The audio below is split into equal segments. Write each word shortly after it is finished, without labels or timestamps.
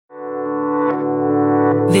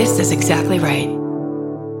This is exactly right.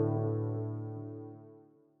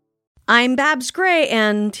 I'm Babs Gray,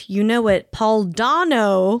 and you know it, Paul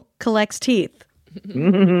Dano collects teeth.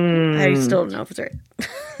 I still don't know if it's right.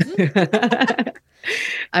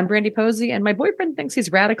 I'm Brandy Posey, and my boyfriend thinks he's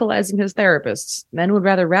radicalizing his therapists. Men would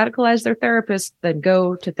rather radicalize their therapist than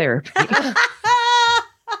go to therapy.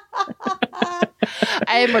 I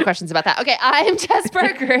have more questions about that. Okay, I'm Jess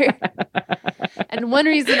Berger. And one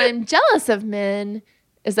reason I'm jealous of men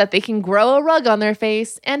is that they can grow a rug on their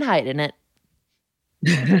face and hide in it.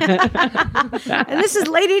 And this is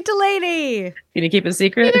Lady to Lady. Can you keep it a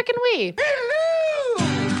secret? Neither can we. Hello!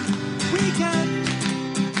 We got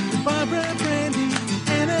Barbara, Brandy,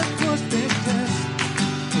 and of course Big Tess.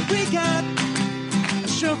 We got a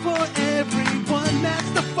show for everyone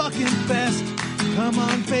that's the fucking best. Come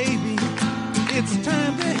on, baby. It's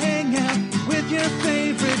time to hang out with your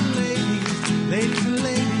favorite ladies. Ladies and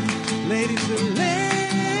ladies. Ladies and ladies.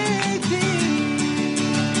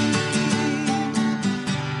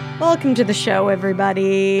 Welcome to the show,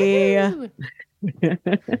 everybody.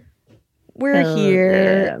 We're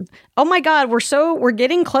here. Yeah. Oh my God, we're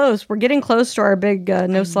getting close. We're getting close to our big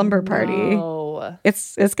no slumber party. Oh,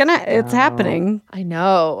 It's happening. I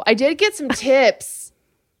know. I did get some tips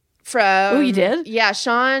from. Oh, you did? Yeah,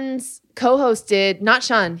 Sean's co-host did. Not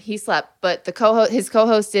Sean, he slept, but his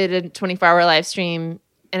co-host did a 24-hour live stream,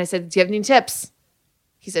 and I said, "Do you have any tips?"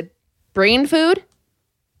 He said, "Brain food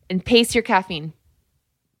and pace your caffeine."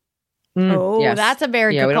 Oh, yes. that's a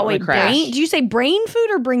very Yeah, we good don't call. wanna Wait, crash. did you say brain food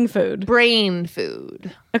or bring food? Brain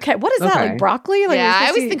food. Okay, what is that? Okay. Like broccoli? Like Yeah, we're I supposed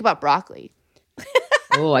always to- think about broccoli.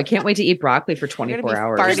 Oh, I can't wait to eat broccoli for gonna 24 be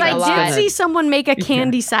hours. farting Because a I lot. did see someone make a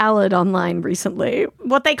candy salad online recently.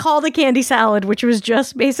 What they call the candy salad, which was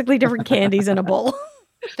just basically different candies in a bowl.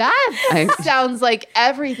 That sounds like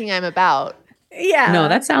everything I'm about. Yeah. No,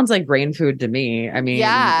 that sounds like brain food to me. I mean,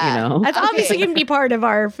 Yeah. you know. That's obviously going to be part of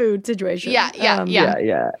our food situation. Yeah.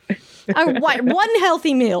 Yeah. One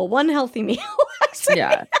healthy meal. I say.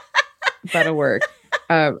 Yeah. That'll work.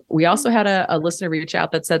 We also had a listener reach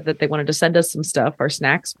out that said that they wanted to send us some stuff, our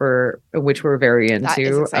snacks, for which we're very into. That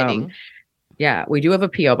is exciting. Yeah, we do have a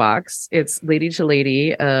P.O. box. It's Lady to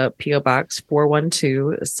Lady, P.O. Box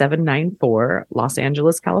 412-794, Los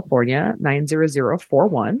Angeles, California,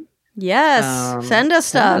 90041. Yes. Send us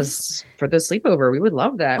stuff. Yes, for the sleepover. We would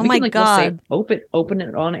love that. Oh we my can, God. we'll say, open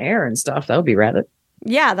it on air and stuff. That would be rad.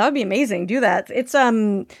 Yeah, that would be amazing. Do that. It's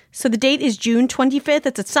so the date is June 25th.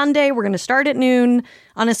 It's a Sunday. We're going to start at noon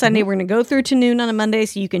on a Sunday. We're going to go through to noon on a Monday,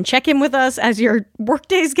 so you can check in with us as your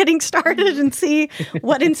workday's getting started and see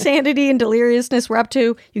what insanity and deliriousness we're up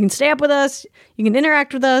to. You can stay up with us. You can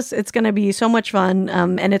interact with us. It's going to be so much fun,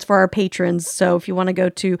 and it's for our patrons. So if you want to go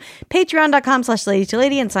to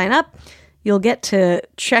patreon.com/lady2lady and sign up, you'll get to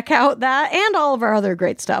check out that and all of our other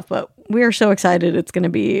great stuff. But we are so excited. It's going to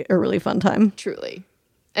be a really fun time. Truly.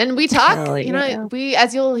 And we talk, Hell yeah. we,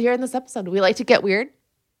 as you'll hear in this episode, we like to get weird.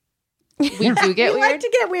 We do get We weird. like to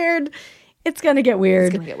get weird. It's going to get weird.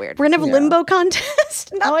 It's gonna get weird. We're going to have a limbo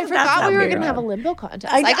contest. Oh, I Not that that's forgot not we were weird. going to have a limbo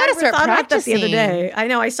contest. I I got to start thought about that practicing. the other day. I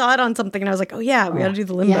know. I saw it on something and I was like, oh, yeah, we got to do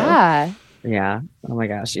the limbo. Yeah. Yeah. Oh my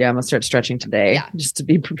gosh. Yeah, I'm gonna start stretching today just to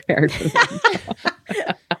be prepared for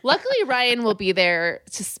that. Luckily, Ryan will be there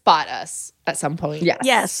to spot us at some point. Yes.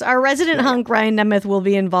 Yes, our resident hunk, Ryan Nemeth, will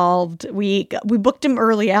be involved. We booked him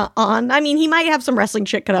early on. I mean, he might have some wrestling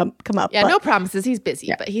shit come up. Yeah, but, no promises. He's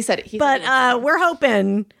busy, but he said it. But we're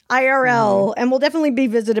hoping IRL, and we'll definitely be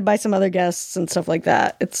visited by some other guests and stuff like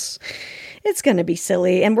that. It's going to be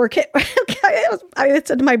silly. And I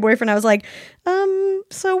said to my boyfriend, I was like,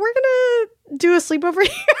 so we're going to do a sleepover here.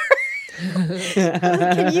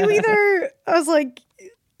 Can you either, I was like,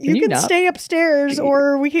 you can not? stay upstairs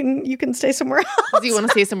or you can stay somewhere else. Do you want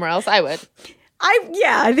to stay somewhere else? I would.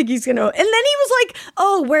 I think he's gonna. And then he was like,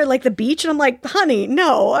 "Oh, where like the beach?" And I'm like, "Honey,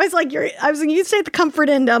 no." I was like, you stay at the Comfort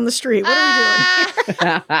Inn down the street. What are we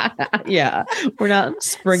doing?" Yeah, we're not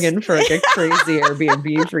springing for like a crazy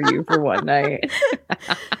Airbnb for you for one night.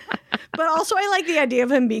 But also, I like the idea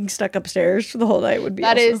of him being stuck upstairs for the whole night. Would be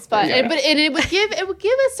That awesome. is fun. Yeah. But it would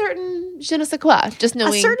give a certain je ne sais quoi. Just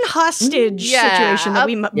knowing a certain hostage Yeah. situation that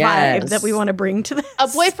we Yes. vibe that we want to bring to this. a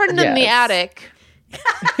boyfriend in the Yes. attic.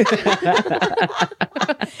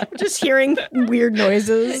 Just hearing weird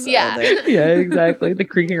noises. all Yeah. day. Yeah, exactly. The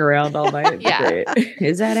creaking around all night. Yeah. Great.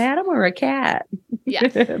 Is that Adam or a cat? Yeah.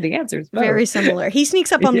 The answer is both. Very similar. He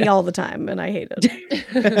sneaks up on me all the time, and I hate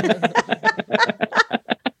it.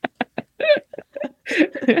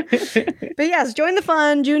 But yes, join the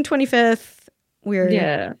fun. June 25th. We're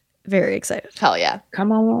Very excited. Hell yeah.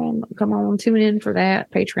 Come on, tune in for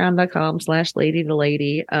that. Patreon.com/lady to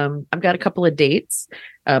lady. I've got a couple of dates.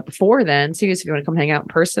 Before then, seriously, if you want to come hang out in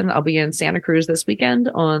person, I'll be in Santa Cruz this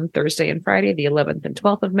weekend on Thursday and Friday, the 11th and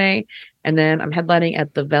 12th of May. And then I'm headlining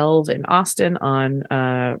at the Velve in Austin on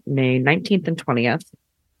May 19th and 20th.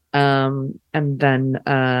 And then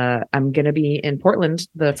I'm going to be in Portland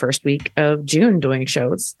the first week of June doing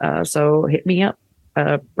shows. So hit me up,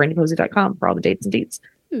 brandyposey.com for all the dates and deets.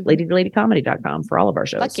 LadyToLadyComedy.com for all of our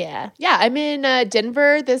shows. Fuck yeah. Yeah, I'm in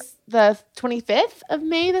Denver the 25th of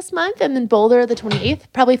May this month, and then Boulder the 28th.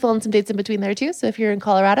 Probably filling some dates in between there too. So if you're in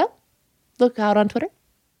Colorado, look out on Twitter.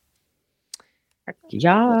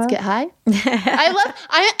 Yeah. Let's get high. I don't know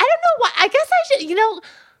why. I guess I should,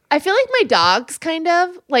 I feel like my dogs kind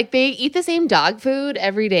of like they eat the same dog food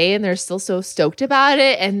every day and they're still so stoked about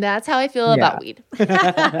it. And that's how I feel about weed.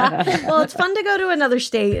 Well, it's fun to go to another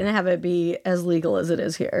state and have it be as legal as it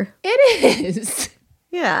is here. It is.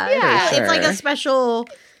 Yeah. Sure. It's like a special,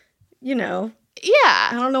 Yeah. I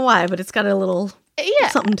don't know why, but it's got a little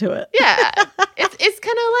something to it. Yeah. It's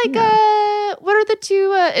kind of like what are the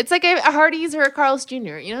two? It's like a Hardee's or a Carl's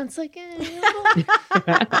Jr. It's like.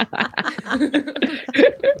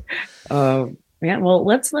 Man, well,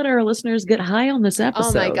 let's let our listeners get high on this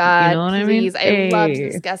episode. Oh my God, you know what please. I mean? I love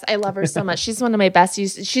this guest. I love her so much. She's one of my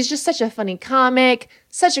besties. She's just such a funny comic,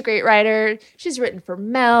 such a great writer. She's written for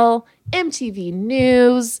Mel, MTV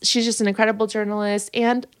News. She's just an incredible journalist.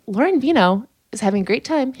 And Lauren Vino is having a great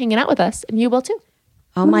time hanging out with us, and you will too.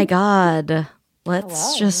 Oh my God.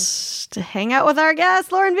 Let's just hang out with our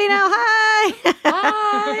guest, Lauren Vino. Hi.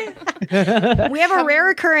 Hi. We have a rare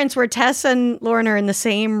occurrence where Tess and Lauren are in the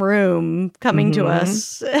same room coming to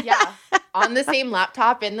us. Yeah. On the same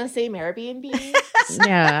laptop in the same Airbnb.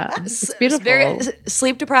 Yeah. It's beautiful. Very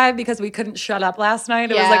sleep deprived because we couldn't shut up last night.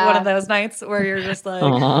 It was like one of those nights where you're just like,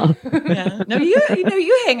 yeah. No, you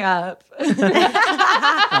hang up.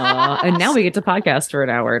 And now we get to podcast for an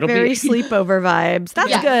hour. It'll Very be sleepover vibes.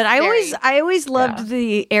 That's good. I always loved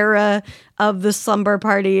the era of the slumber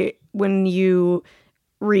party when you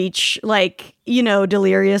reach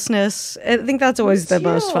deliriousness. I think that's always the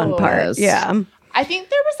most fun part. Yeah. I think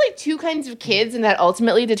there was like two kinds of kids, and that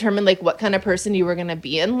ultimately determined like what kind of person you were going to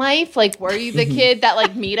be in life. Like, were you the kid that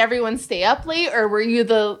like made everyone stay up late, or were you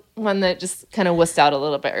the one that just kind of wussed out a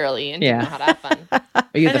little bit early and didn't know how to have fun?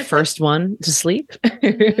 Are you the first one to sleep?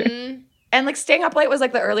 Mm-hmm. And like staying up late was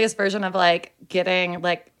like the earliest version of like getting in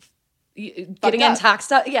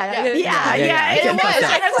toxed up. Yeah. It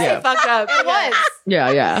was. Fucked up. It was.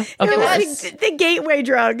 Yeah. It was the gateway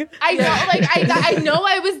drug. I know, I know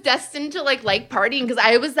I was destined to like partying because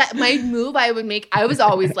I was my move I would make. I was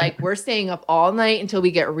always like, we're staying up all night until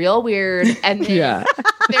we get real weird. And then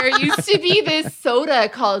there used to be this soda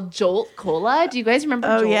called Jolt Cola. Do you guys remember?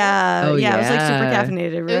 Jolt? Oh yeah. It was like super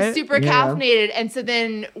caffeinated, right? It was super caffeinated. And so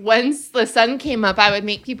then once the sun came up, I would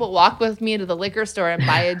make people walk with me to the liquor store and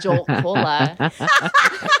buy a Jolt Cola.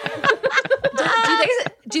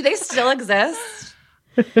 Do they still exist?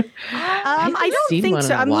 I don't think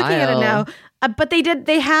so. I'm looking at it now. But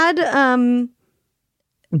they had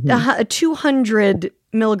 200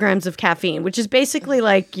 milligrams of caffeine, which is basically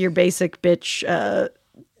like your basic bitch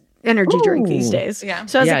energy drink these days. Yeah.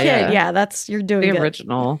 So as a kid, that's you're doing the good.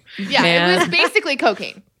 original. Yeah, it was basically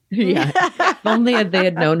cocaine. Yeah. If only they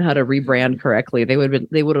had known how to rebrand correctly, they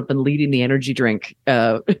would have been leading the energy drink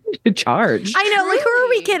charge. I know. Like, who are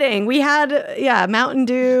we kidding? We had Mountain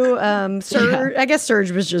Dew, Surge. I guess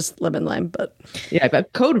Surge was just lemon lime, but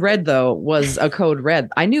but Code Red though was a Code Red.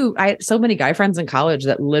 I had so many guy friends in college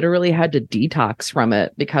that literally had to detox from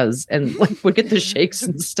it and would get the shakes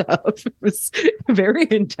and stuff. It was very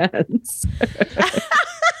intense.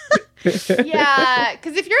 Yeah,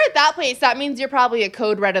 because if you're at that place, that means you're probably a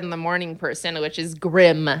Code Red in the morning person, which is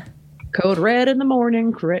grim. Code Red in the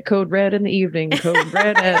morning, Code Red in the evening, Code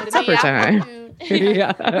Red at supper time.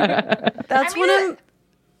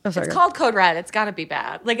 That's it's called Code Red. It's got to be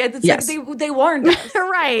bad. Like it's like they warned us.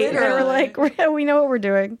 Right. They were like, we know what we're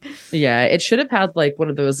doing. Yeah, it should have had like one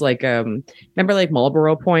of those remember like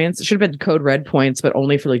Marlboro points? It should have been Code Red points, but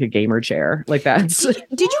only for like a gamer chair. Like that's.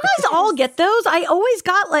 Did you guys all get those? I always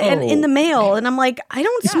got in the mail, and I'm like, I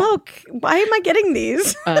don't smoke. Why am I getting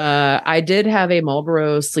these? I did have a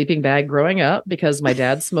Marlboro sleeping bag growing up because my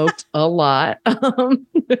dad smoked a lot. I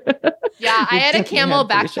had a Camel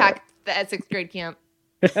backpack at 6th grade camp.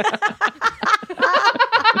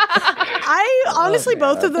 I honestly,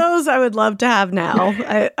 both of those I would love to have now.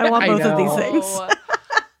 I want both of these things.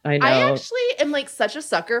 I know. I actually am like such a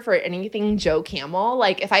sucker for anything Joe Camel.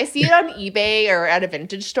 Like if I see it on eBay or at a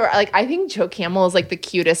vintage store, like I think Joe Camel is like the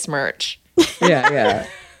cutest merch. Yeah.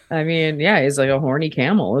 I mean, yeah, he's like a horny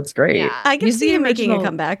camel. It's great. Yeah. I can He's see the him making a original-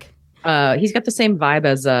 comeback. He's got the same vibe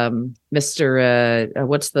as Mr.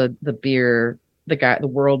 What's the beer? The guy, the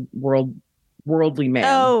worldly man.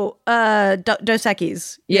 Oh, Dos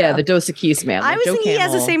Equis. yeah, the Dos Equis man. I like was Joe thinking he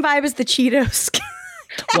has the Camel. same vibe as the Cheetos.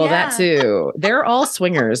 Well, that too. They're all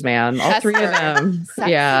swingers, man. All Yes, three of sir. them.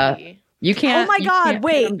 Sexy. Yeah, you can't. Oh my you God, can't pin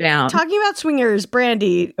wait. them down. Talking about swingers,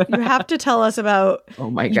 Brandy, you have to tell us about. Oh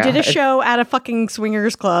my You God. did a show at a fucking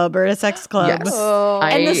swingers club or a sex club. Yes. Oh.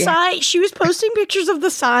 And the sign, she was posting pictures of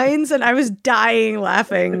the signs, and I was dying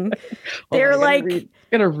laughing. They're like,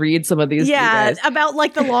 gonna read some of these. to you yeah, guys. about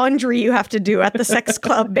like the laundry you have to do at the sex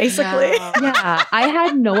club, basically. Wow. Yeah, I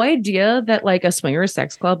had no idea that like a swinger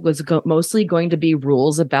sex club was mostly going to be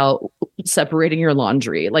rules about separating your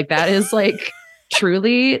laundry. Like that is like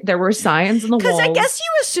truly there were signs in the walls. Because I guess you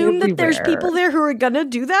assume that there's everywhere. people there who are gonna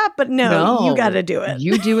do that, but no, you got to do it.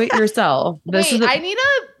 You do it yourself. This Wait, is I need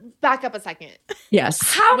to back up a second. yes.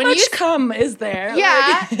 How When much you- cum is there?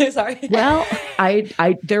 Yeah. Like, sorry. Well,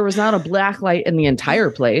 I there was not a black light in the entire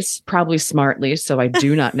place, probably smartly, so I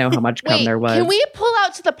do not know how much cum Wait, there was. can we pull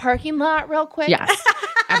out to the parking lot real quick? Yes,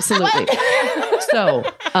 absolutely. So,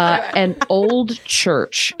 an old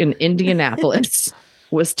church in Indianapolis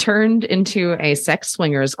was turned into a sex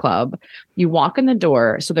swingers club. You walk in the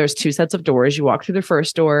door. So there's two sets of doors. You walk through the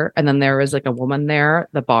first door, and then there is like a woman there.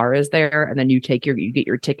 The bar is there, and then you get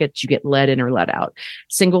your tickets. You get let in or let out.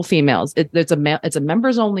 Single females. It's a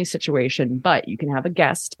members only situation, but you can have a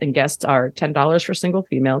guest, and guests are $10 for single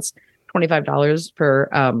females, $25 for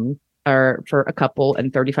or for a couple,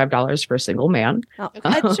 and $35 for a single man. Oh,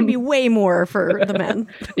 that should be way more for the men.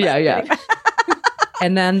 Yeah.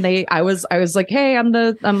 And then I was like, hey, I'm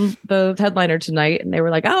the headliner tonight. And they were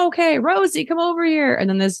like, oh, okay, Rosie, come over here. And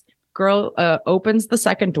then this girl opens the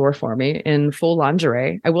second door for me in full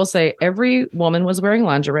lingerie. I will say every woman was wearing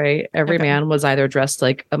lingerie. Every man was either dressed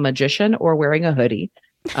like a magician or wearing a hoodie.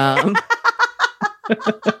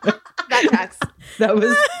 That tracks. That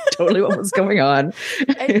was totally what was going on.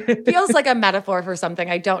 It feels like a metaphor for something.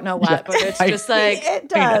 I don't know what, but it's just like, It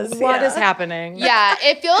does. what yeah. is happening? Yeah,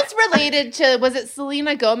 it feels related to, was it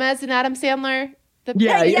Selena Gomez and Adam Sandler? The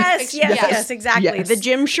Yeah, Yes, exactly. Yes. The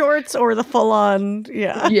gym shorts or the full on.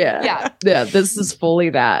 Yeah. Yeah. This is fully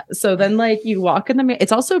that. So then like you walk in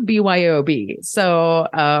it's also BYOB. So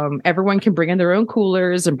everyone can bring in their own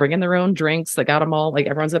coolers and bring in their own drinks. They got them all, like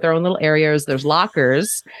everyone's got their own little areas. There's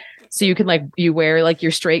lockers. So you can like, you wear like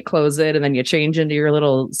your straight clothes in, and then you change into your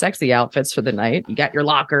little sexy outfits for the night. You got your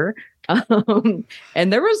locker. And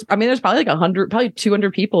there's probably like 100, probably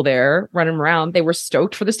 200 people there running around. They were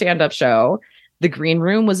stoked for the stand-up show. The green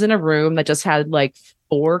room was in a room that just had like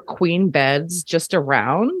 4 queen beds just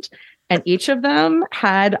around. And each of them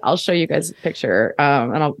had, I'll show you guys a picture.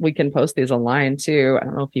 And we can post these online too. I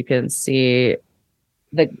don't know if you can see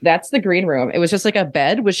that's the green room. It was just like a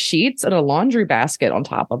bed with sheets and a laundry basket on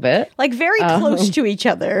top of it. Like very close to each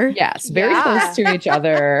other. Yes, very Yeah. close to each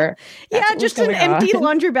other. That's Yeah, what was just an going empty on.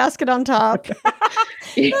 laundry basket on top.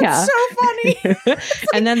 Yeah. That's so funny.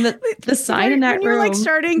 And then the sign in that when you're room. like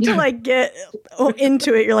starting to like get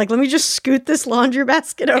into it, you're like, let me just scoot this laundry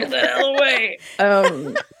basket over. Get the hell away.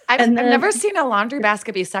 I've And then- never seen a laundry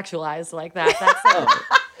basket be sexualized like that. That's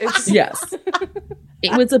it's Yes.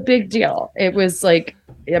 It was a big deal. It was like,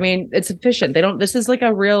 I mean, it's efficient. This is like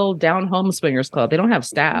a real down home swingers club. They don't have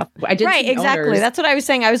staff. I did Right, see exactly. owners- That's what I was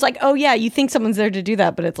saying. I was like, oh yeah, you think someone's there to do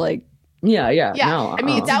that, but it's like, Yeah. Yeah, No, I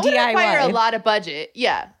mean, that would DIY. require a lot of budget.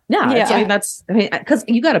 Yeah. yeah. Yeah. I mean, because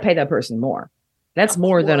you got to pay that person more. That's Of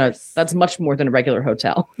more than course. that's much more than a regular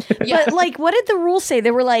hotel. Yeah. but like, what did the rules say?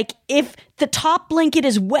 They were like, if the top blanket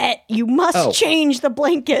is wet, you must change the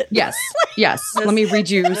blanket. Yes. Yes. Let me read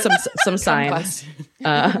you some signs.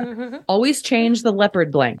 Always change the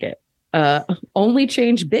leopard blanket. Only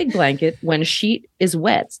change big blanket when sheet is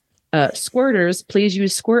wet. Squirters, please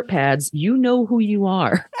use squirt pads. You know who you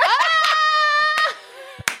are.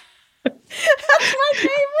 That's my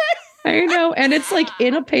favorite. I know. And it's like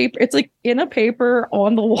in a paper. It's like in a paper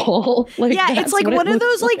on the wall. Like Yeah, it's that's like what it one of looks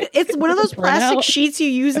those like it's one of those Print plastic out. sheets you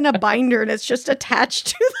use in a binder, and it's just attached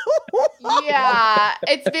to the wall. Yeah,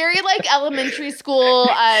 it's very like elementary school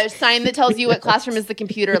sign that tells you what classroom is the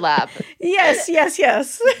computer lab. Yes.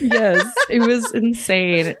 Yes, it was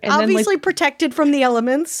insane. And Obviously protected from the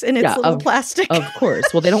elements in its Yeah, little plastic. Of course.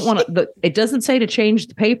 Well, they don't want to. It doesn't say to change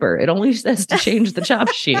the paper. It only says to change the chop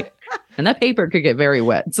sheet. And that paper could get very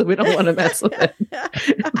wet, so we don't want to mess with it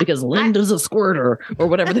because Linda's a squirter or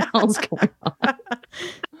whatever the hell's going on.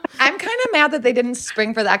 I'm kind of mad that they didn't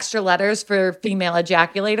spring for the extra letters for female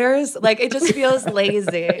ejaculators. Like, it just feels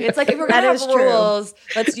lazy. It's like, if we're going to have rules,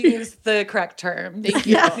 let's use the correct term. Thank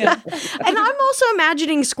you. Yeah. And I'm also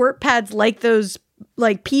imagining squirt pads like those,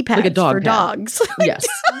 like pee pads Like a dog for pad. dogs. Yes.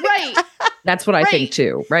 Right. That's what I think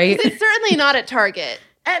too, right? It's certainly not at Target.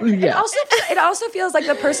 And Yeah. it also feels like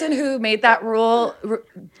the person who made that rule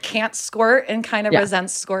can't squirt and kind of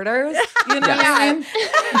resents squirters. You know what I mean?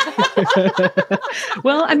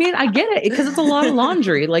 Well, I mean, I get it because it's a lot of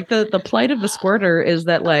laundry. Like the plight of the squirter is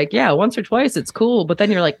that, like, yeah, once or twice it's cool, but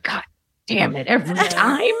then you're like, God damn it, every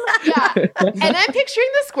time. Yeah. And I'm picturing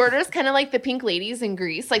the squirters kind of like the pink ladies in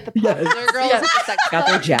Greece, like the popular girls with the sex Got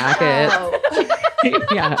their club. jacket. Oh.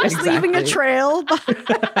 Yeah, Just leaving a trail.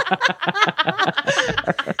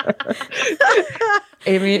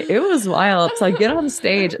 I mean, it was wild. So I get on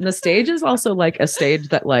stage, and the stage is also like a stage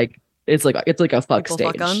that it's like a fuck People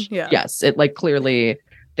stage. fuck on? Yeah. Yes, it like clearly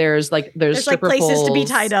there's like There's places to be poles.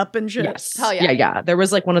 tied up and shit. Yes. Hell yeah. Yeah. There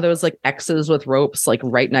was like one of those like X's with ropes like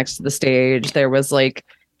right next to the stage. There was like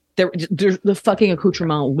there's the fucking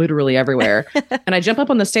accoutrement literally everywhere. And I jump up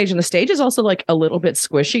on the stage, and the stage is also like a little bit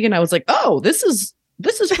squishy. And I was like, oh, this is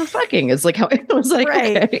for fucking. It's like how it was like,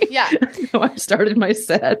 Right. okay. Yeah. So I started my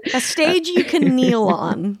set. A stage you can kneel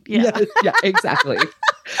on. Yeah. Yeah, exactly.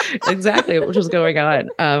 Exactly what was going on.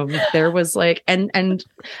 There was like, and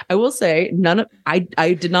I will say I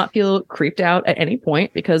did not feel creeped out at any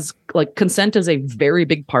point, because like consent is a very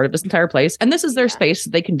big part of this entire place. And this is their space.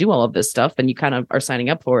 They can do all of this stuff, and you kind of are signing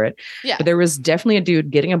up for it. Yeah. But there was definitely a dude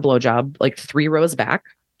getting a blowjob like 3 rows back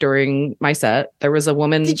during my set. There was a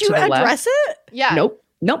woman Did you to the left. address it? Yeah. Nope,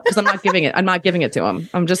 because I'm not giving it. I'm not giving it to him.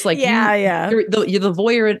 I'm just like, Yeah. You're the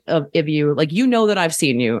voyeur of you. Like, you know that I've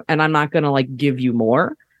seen you, and I'm not gonna like give you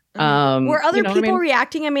more. Were other you know what I people mean?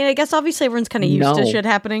 reacting? I mean, I guess obviously everyone's kind of used to No. shit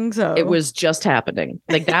happening. So It was just happening.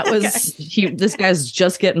 Like that was this guy's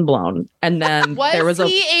just getting blown, and then there was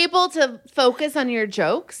he able to focus on your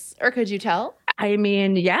jokes, or could you tell? I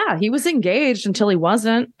mean, yeah, he was engaged until he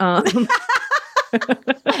wasn't. I'm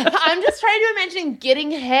just trying to imagine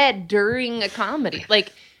getting head during a comedy,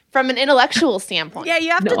 like from an intellectual standpoint. yeah, you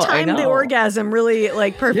have to No, I time the know. orgasm really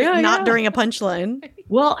like perfect, Yeah, not yeah. during a punchline.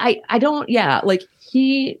 Well, I don't. Yeah, like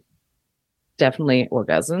he definitely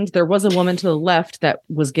orgasmed. There was a woman to the left that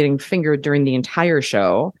was getting fingered during the entire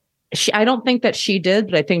show. I don't think that she did,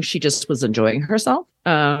 but I think she just was enjoying herself.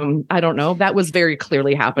 I don't know. That was very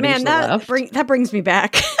clearly happening Man, to the left. that brings me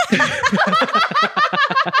back.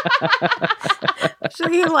 So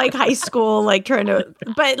you're like high school, like trying to,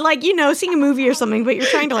 but like, you know, seeing a movie or something, but you're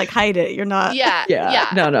trying to like hide it. You're not. Yeah.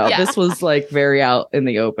 No. Yeah. This was like very out in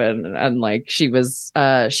the open, and like she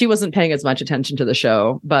wasn't paying as much attention to the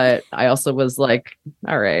show. But I also was like,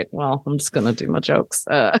 all right, well, I'm just gonna do my jokes.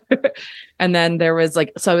 And then there was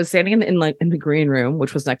like, so I was standing in the green room,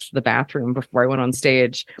 which was next to the bathroom before I went on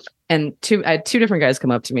stage, and I had 2 different guys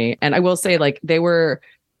come up to me, and I will say like they were.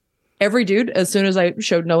 Every dude, as soon as I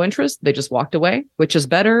showed no interest, they just walked away, which is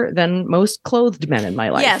better than most clothed men in my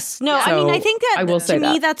life. Yes. No, I So mean, I think that I will to say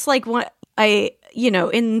me, that. that's like what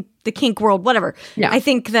in the kink world, whatever. Yeah. I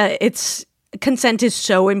think that consent is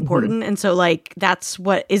so important. And so like, that's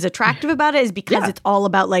what is attractive about it, is because it's all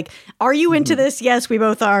about like, are you into this? Yes, we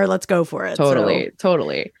both are. Let's go for it.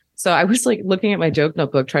 Totally. So I was like looking at my joke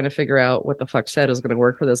notebook, trying to figure out what the fuck said is going to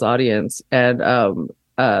work for this audience. And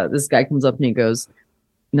this guy comes up to me and goes,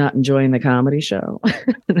 "Not enjoying the comedy show?"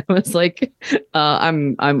 And I was like,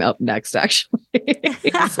 I'm up next, actually. I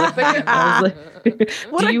was like,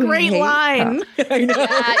 What "Do a you great hate line. I know.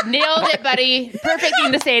 Yeah, nailed it, buddy. Perfect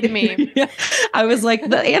thing to say to me. Yeah. I was like,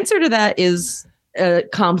 the answer to that is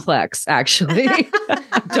complex, actually.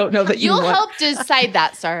 I don't know that You'll help decide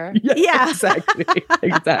that, sir. Yeah.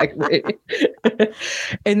 Exactly.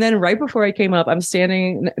 And then right before I came up, I'm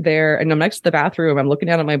standing there and I'm next to the bathroom. I'm looking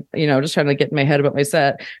down at my, just trying to get in my head about my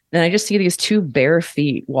set. And I just see these 2 bare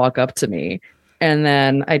feet walk up to me. And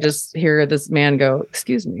then I just hear this man go,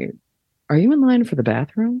 "Excuse me, are you in line for the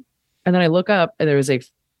bathroom?" And then I look up and there was a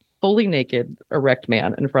fully naked, erect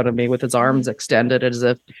man in front of me with his arms extended as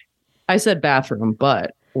if I said bathroom,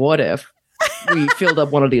 but what if we filled up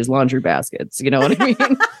one of these laundry baskets? You know what I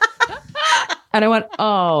mean? And I went,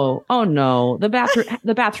 oh no,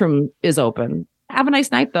 the bathroom is open. Have a nice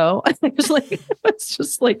night, though. It's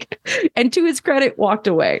just like, and to his credit, walked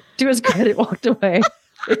away.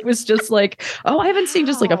 It was just like, oh, I haven't seen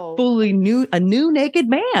just like a fully new naked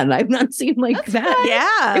man. I've not seen like That's that. fun.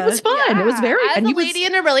 Yeah. It was fun. It was very, As and a he was, lady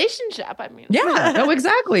in a relationship, I mean. yeah, no,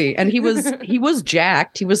 exactly. And he was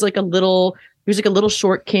jacked. He was like a little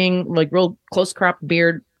short king, like real close cropped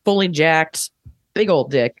beard, fully jacked, big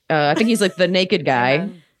old dick. I think he's like the naked guy.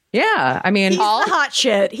 Yeah. I mean, He's the hot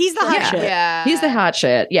shit. He's the hot shit. Yeah. he's the hot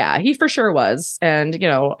shit. Yeah, he for sure was. And,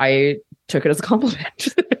 I took it as a compliment.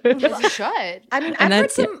 As you should. I mean, And I've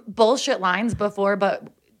heard some bullshit lines before, but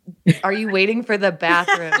are you waiting for the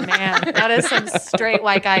bathroom? Man, that is some straight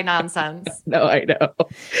white guy nonsense. No, I know.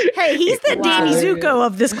 Hey, he's the Danny Zuko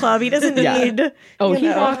of this club. He doesn't need. Oh,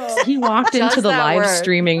 you he walked into Does the that live work?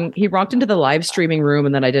 streaming. He walked into the live streaming room,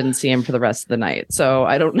 and then I didn't see him for the rest of the night. So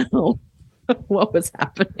I don't know what was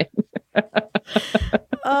happening.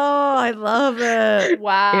 Oh, I love it.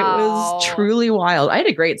 Wow. It was truly wild. I had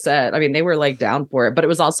a great set. I mean, they were like down for it, but it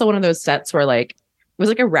was also one of those sets where like it was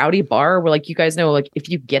like a rowdy bar where like you guys know like if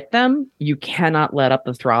you get them, you cannot let up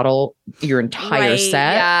the throttle your entire Right,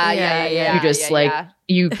 set. Yeah. You just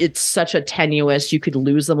it's such a tenuous, you could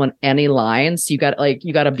lose them on any line. So you got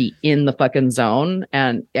to be in the fucking zone.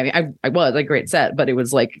 And I mean, I was a great set, but it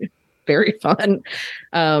was like very fun.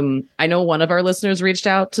 I know one of our listeners reached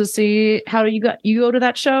out to see how you go to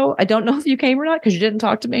that show. I don't know if you came or not because you didn't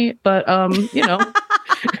talk to me, but I'm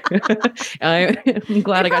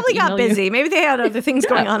glad They probably got busy. Maybe they had other things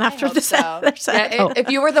going on after hope the so. set. Their set. Yeah, if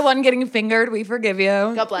you were the one getting fingered, we forgive you.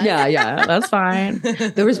 God bless. Yeah, that's fine.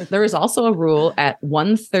 There was also a rule at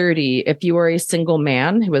 1:30. If you are a single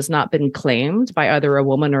man who has not been claimed by either a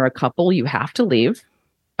woman or a couple, you have to leave.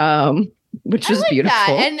 Which I is like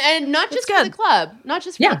beautiful. that. And not just for the club. Not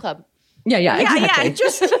just for the club. Yeah, exactly. Yeah,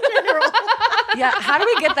 just in general. Yeah, how do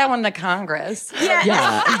we get that one to Congress?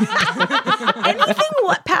 Yeah. Anything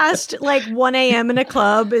past like 1 a.m. in a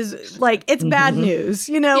club is like it's bad news.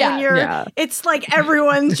 You know, Yeah. when you're it's like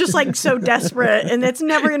everyone's just like so desperate and it's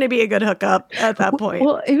never gonna be a good hookup at that point.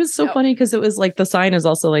 Well, it was so funny because it was like the sign is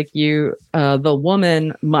also like the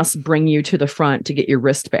woman must bring you to the front to get your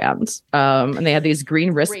wristbands. And they had these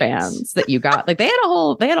green wristbands that you got. Like they had a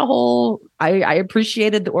whole I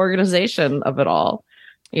appreciated the organization of it all.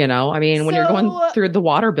 I mean, when you're going through the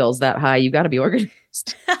water bills that high, you got to be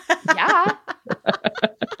organized. Yeah.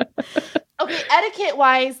 Okay, etiquette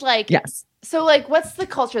wise, like Yes. So like what's the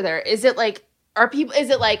culture there? Is it like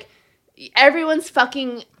everyone's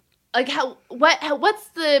fucking like what's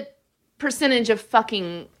the percentage of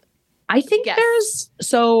fucking I think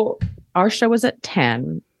so our show was at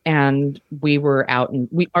 10 and we were out and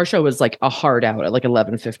our show was like a hard out at like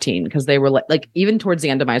 11:15 because they were like even towards the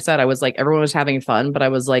end of my set I was like everyone was having fun but I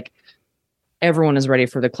was like everyone is ready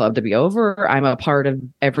for the club to be over. I'm a part of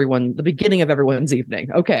the beginning of everyone's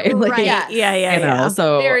evening. Okay. Like, right. Yeah.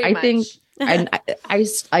 So Very I think and I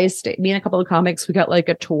stayed me and a couple of comics we got like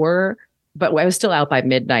a tour but I was still out by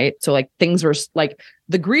midnight. So like things were like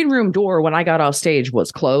the green room door when I got off stage was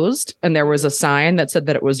closed and there was a sign that said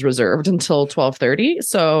that it was reserved until 12:30.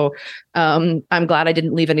 So I'm glad I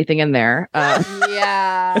didn't leave anything in there.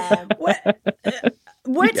 Yeah.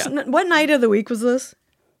 What night of the week was this?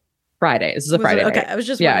 Friday. This is a Friday night. Okay, I was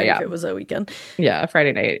just wondering if it was a weekend. Yeah,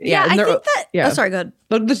 Friday night. Yeah, I think that. Yeah. Oh, sorry, go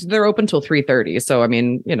ahead. They're open till 3:30. So I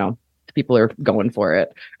mean, people are going for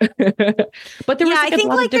it. But there was I think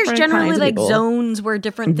like there's generally like people. zones where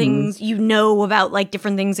different things about like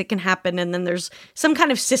different things that can happen, and then there's some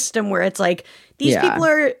kind of system where it's like these people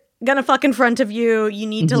are gonna fuck in front of you. You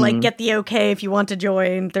need to like get the okay if you want to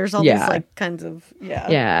join. There's all these like kinds of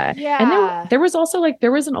yeah. And there was also like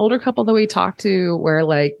there was an older couple that we talked to where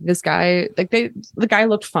like this guy like the guy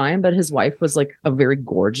looked fine, but his wife was like a very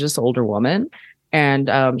gorgeous older woman, and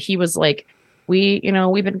he was like. We've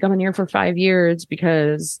been coming here for 5 years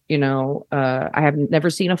because, I have never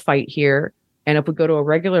seen a fight here. And if we go to a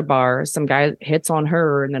regular bar, some guy hits on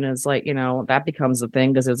her and then it's like, that becomes a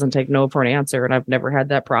thing because it doesn't take no for an answer. And I've never had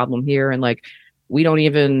that problem here. And like, we don't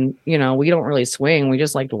even, we don't really swing. We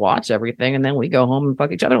just like to watch everything. And then we go home and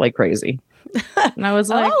fuck each other like crazy. And I was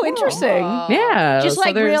like, oh, interesting. Yeah. Just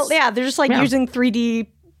like real. Yeah. They're just like using 3D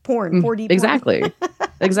porn, 4D porn.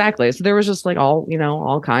 Exactly. So there was just like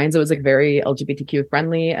all kinds. It was like very LGBTQ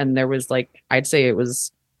friendly. And there was like, I'd say it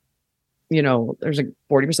was, there's like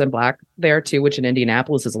 40% Black there too, which in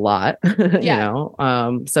Indianapolis is a lot,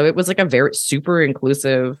 so it was like a very super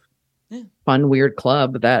inclusive, fun, weird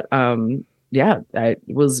club that, it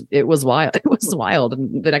was wild. It was wild.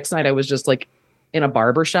 And the next night I was just like, in a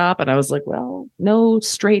barber shop and I was like, well, no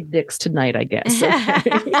straight dicks tonight, I guess.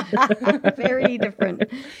 Very different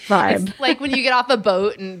vibe. It's like when you get off a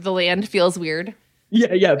boat and the land feels weird.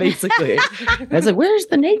 Yeah, basically. I was like, where's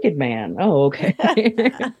the naked man? Oh, okay.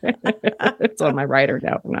 It's on my rider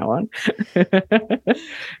now from now on.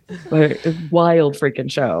 But wild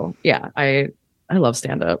freaking show. Yeah, I love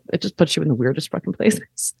stand up. It just puts you in the weirdest fucking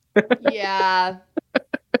places. Yeah.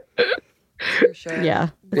 For sure. Yeah. Yeah.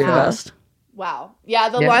 The best. Wow. Yeah,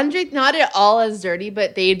 the Yeah. laundry, not at all as dirty,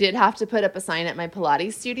 but they did have to put up a sign at my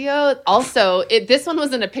Pilates studio. Also, this one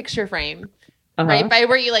was in a picture frame, right by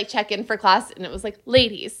where you like check in for class. And it was like,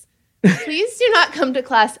 ladies, please do not come to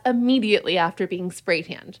class immediately after being spray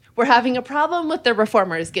tanned. We're having a problem with the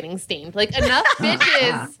reformers getting stained. Like, enough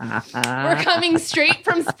bitches were coming straight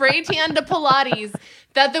from spray tan to Pilates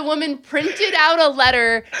that the woman printed out a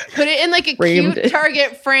letter, put it in like a Framed cute it.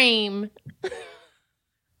 Target frame.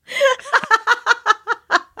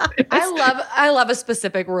 I love a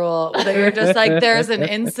specific rule that you're just like, there's an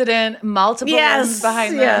incident, multiple ones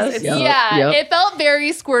behind this. It's- Yep. It felt very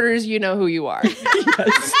Squirters, you know who you are.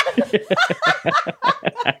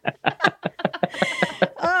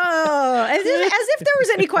 Oh, as if there was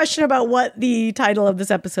any question about what the title of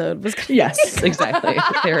this episode was. Yes, exactly.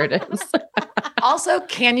 There it is. Also,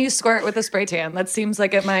 can you squirt with a spray tan? That seems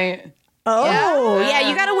like it might. Oh, yeah,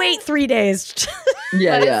 you gotta wait 3 days.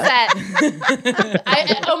 Yeah, Let yeah. it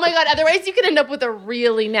set. Oh my God. Otherwise, you could end up with a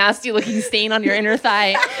really nasty looking stain on your inner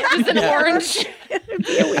thigh. Just an orange. It'd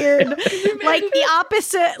be weird. Like the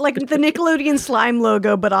opposite, like the Nickelodeon slime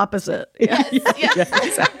logo, but opposite. Yeah. Yes. Yeah,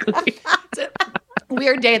 exactly.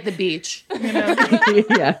 Weird day at the beach. You know?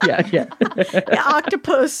 Yeah. The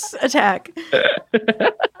octopus attack.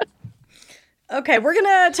 Okay, we're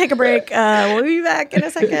gonna take a break. We'll be back in a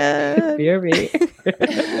second. BRB.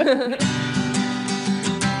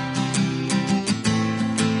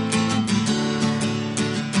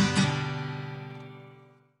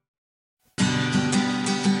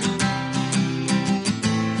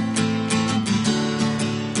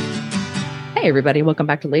 Hey everybody, welcome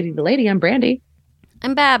back to Lady to Lady. I'm Brandy.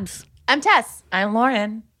 I'm Babs, I'm Tess. I'm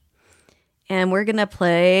Lauren. and we're gonna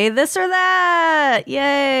play this or that.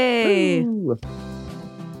 Yay! Ooh.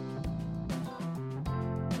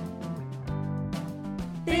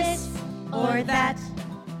 This or that.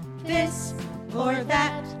 This or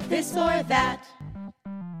that. This or that.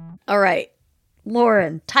 All right,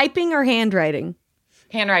 Lauren, typing or handwriting?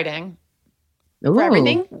 Handwriting. Ooh. For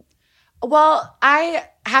everything? Well, I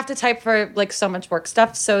have to type for like so much work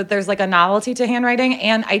stuff, so there's like a novelty to handwriting,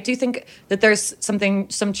 and I do think that there's some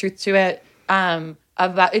truth to it.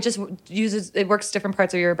 About it just works different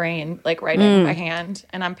parts of your brain, like writing by hand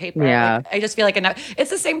and on paper. Yeah. Like, I just feel like it's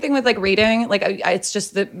the same thing with like reading. Like it's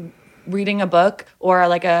just that reading a book or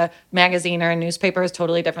like a magazine or a newspaper is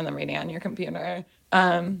totally different than reading on your computer.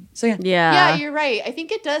 So yeah. Yeah, you're right. I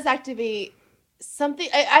think it does activate something.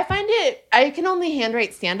 I find it, I can only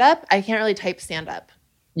handwrite stand up. I can't really type stand up.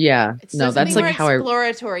 Yeah. It's No, there's that's something like more how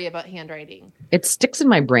exploratory about handwriting. it sticks in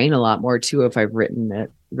my brain a lot more too if I've written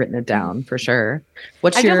it down for sure.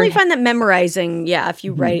 What's I your definitely find that memorizing, if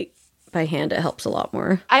you write by hand, it helps a lot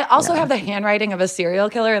more. I also have the handwriting of a serial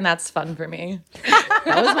killer, and that's fun for me.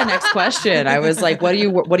 That was my next question. I was like, what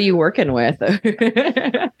are you working with?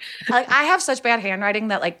 Like I have such bad handwriting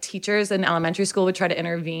that like teachers in elementary school would try to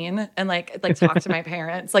intervene and like talk to my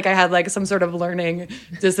parents. Like I had like some sort of learning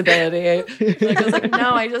disability. Like I was like,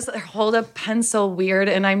 no, I just hold a pencil weird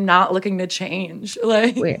and I'm not looking to change.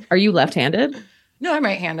 Like Wait, are you left-handed? no, I'm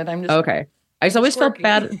right-handed. I'm just Okay. I just always felt quirky.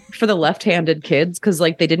 bad for the left-handed kids because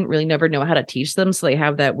like they didn't really never know how to teach them, so they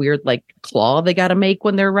have that weird like claw they got to make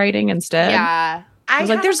when they're writing instead. Yeah. I was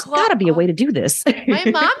like, there's got to be a way to do this. My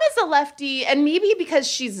mom is a lefty, and maybe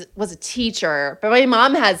because was a teacher, but my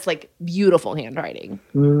mom has like beautiful handwriting.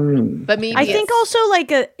 But maybe I think also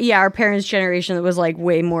like our parents' generation that was like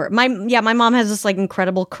way more. My mom has this like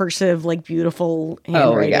incredible cursive, like beautiful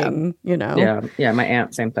handwriting. You know, yeah. My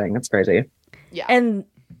aunt, same thing. That's crazy. yeah. and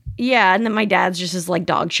then my dad's just is like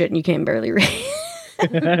dog shit, and you can barely read.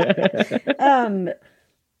 What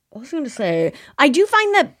was I going to say? I do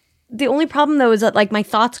find that the only problem though is that like my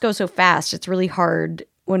thoughts go so fast. It's really hard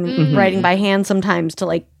when writing by hand sometimes to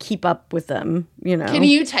like keep up with them. You know, Can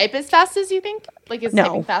you type as fast as you think? Like is No.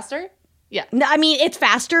 typing faster? Yeah. No, I mean, it's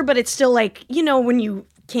faster, but it's still like, when you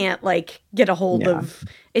can't like get a hold of,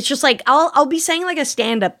 it's just like, I'll be saying like a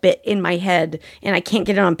stand-up bit in my head and I can't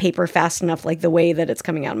get it on paper fast enough, like the way that it's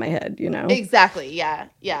coming out of my head, Exactly. Yeah.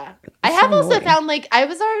 Yeah. I have also found like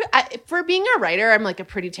for being a writer, I'm like a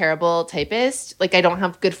pretty terrible typist. Like I don't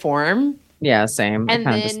have good form. Yeah, same. I And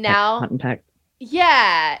kinda then just now- hunt and peck.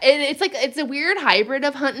 Yeah. And it's a weird hybrid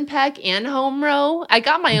of hunt and peck and home row. I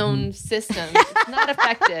got my own system. It's not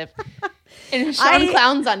effective. And Sean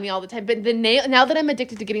clowns on me all the time. But now that I'm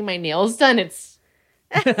addicted to getting my nails done, it's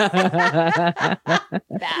bad.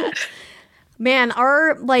 Man,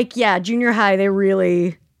 our junior high, they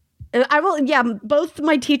really I will. Yeah, both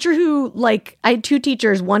my teacher who like I had two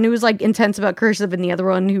teachers. One who was like intense about cursive, and the other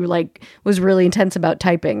one who like was really intense about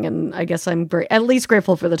typing. And I guess I'm at least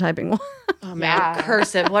grateful for the typing one. Oh man,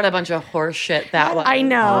 cursive! What a bunch of horse shit that was. I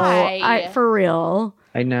know. Why? For real.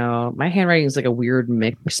 I know my handwriting is like a weird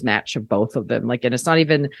mix match of both of them. Like, and it's not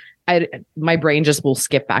even. My brain just will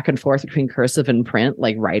skip back and forth between cursive and print,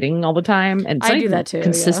 like writing all the time. And it's I not do even that too,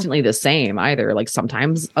 consistently the same either. Like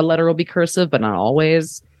sometimes a letter will be cursive, but not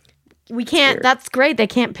always. We can't. Weird. That's great. They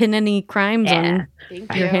can't pin any crimes on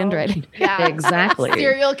Thank your you. handwriting. Yeah. Exactly.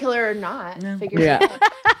 Serial killer or not. Figure it out.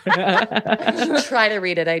 Yeah. Try to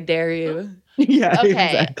read it. I dare you. Yeah. Okay,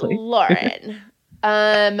 Exactly. Lauren.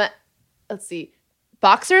 Let's see.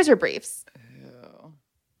 Boxers or briefs?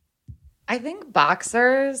 I think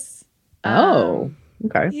boxers. Oh.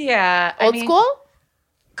 Okay. Yeah. Old school?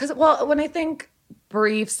 Because when I think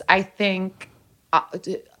briefs, I think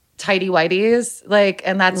tidy whities, like,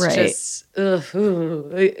 and that's Right. just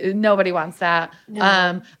nobody wants that.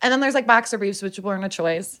 And then there's like boxer briefs, which weren't a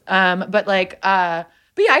choice. But yeah,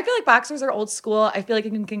 I feel like boxers are old school. I feel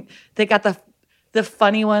like they got the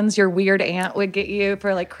funny ones your weird aunt would get you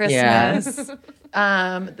for like Christmas.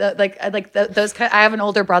 Those kind. I have an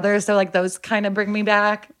older brother, so like those kind of bring me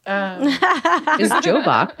back. Is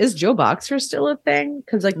Joe Boxer still a thing?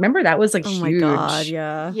 Because like, remember that was like Oh huge. my god.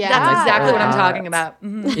 Yeah. Yeah. That's exactly what I'm that. talking about.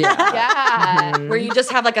 Mhm. Yeah. Yeah. Where you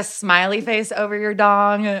just have like a smiley face over your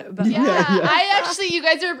dong. But Yeah,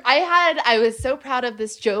 I was so proud of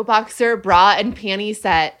this Joe Boxer bra and panty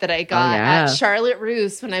set that I got yeah. at Charlotte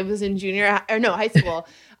Roos when I was in high school.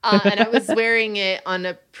 And I was wearing it on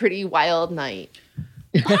a pretty wild night.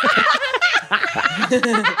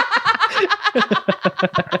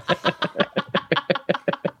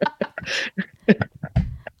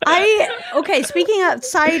 Okay, speaking of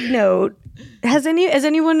side note, is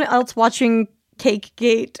anyone else watching Cake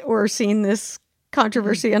Gate or seen this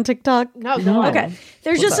controversy on TikTok? No, go on. Okay.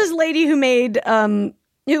 There's just this lady who made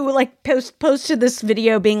who like posted this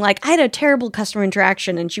video being like, I had a terrible customer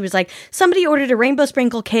interaction, and she was like, somebody ordered a rainbow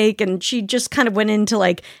sprinkle cake, and she just kind of went into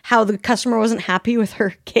like how the customer wasn't happy with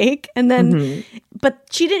her cake, and then but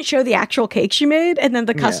she didn't show the actual cake she made, and then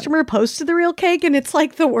the customer posted the real cake, and it's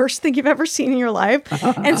like the worst thing you've ever seen in your life.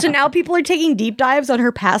 And so now people are taking deep dives on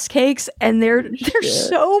her past cakes, and they're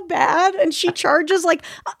so bad, and she charges like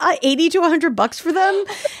 $80 to $100 for them,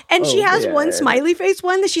 and she has one smiley face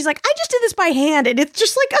one that she's like, I just did this by hand, and it's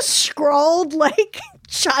just like a scrawled like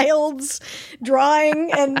child's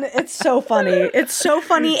drawing, and it's so funny. It's so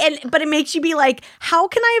funny, but it makes you be like, how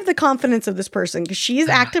can I have the confidence of this person? Because she is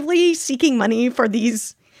actively seeking money for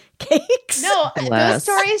these cakes. No, those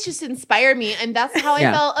stories just inspire me, and that's how I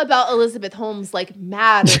felt about Elizabeth Holmes. Like,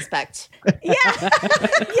 mad respect. Yeah.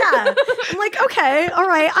 I'm like, okay, all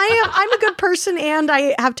right. I'm a good person and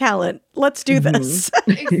I have talent. Let's do this.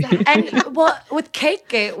 Exactly. And with Cake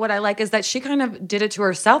Gate, what I like is that she kind of did it to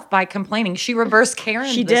herself by complaining. She reversed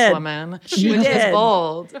Karen. She this did. woman. She which did. is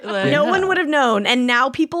bold. Like, No one would have known. And now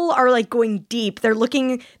people are like going deep.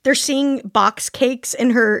 They're seeing box cakes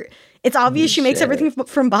in her. It's obvious she makes everything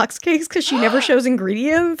from box cakes because she never shows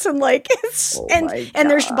ingredients, and like and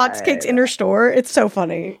there's box cakes in her store. It's so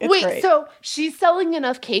funny. It's Wait, great. so she's selling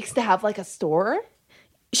enough cakes to have like a store?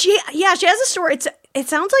 She has a store. It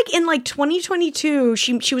sounds like in like 2022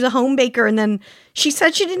 she was a home baker, and then she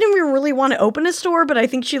said she didn't even really want to open a store, but I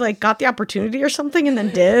think she like got the opportunity or something and then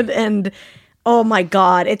did. And oh my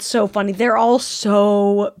god, it's so funny. They're all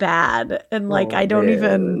so bad, and like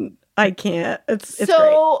I can't. It's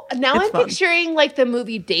so great. now It's I'm fun. picturing like the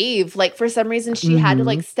movie Dave. Like for some reason she had to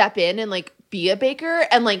like step in and like be a baker,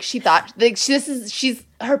 and like she thought like she's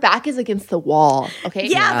her back is against the wall. Okay,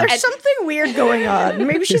 Yeah, there's And- something weird going on.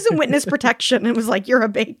 Maybe she's in witness protection and was like, "You're a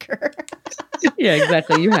baker." Yeah,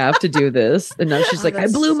 exactly. You have to do this. And now she's like, I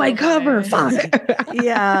that's blew my so cover. funny. Fuck.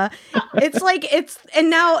 Yeah, and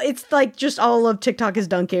now it's like just all of TikTok is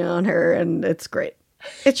dunking on her, and it's great.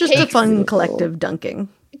 It's just a Cakes. fun collective dunking.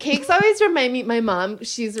 Cakes always remind me. My mom,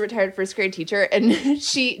 she's a retired first grade teacher, and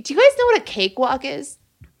do you guys know what a cakewalk is?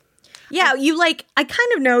 Yeah, I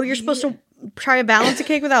kind of know you're supposed to try to balance a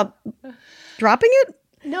cake without dropping it.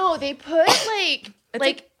 No, they put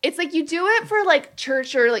it's like you do it for like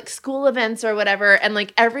church or like school events or whatever, and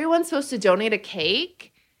like everyone's supposed to donate a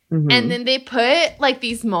cake. And then they put like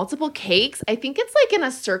these multiple cakes. I think it's like in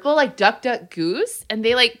a circle, like Duck Duck Goose, and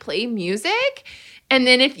they like play music. And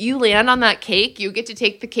then if you land on that cake, you get to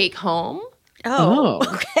take the cake home. Oh.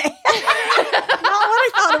 Okay. Not what I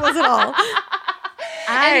thought it was at all.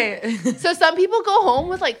 So some people go home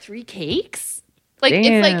with like 3 cakes. Like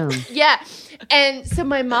Damn. it's like, yeah. And so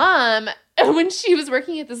my mom, And when she was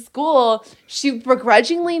working at the school, she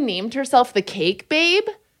begrudgingly named herself the Cake Babe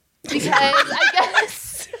because I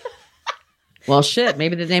guess. Well, shit.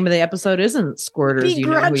 Maybe the name of the episode isn't Squirters. You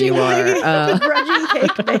know who you are. Begrudging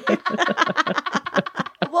cake babe.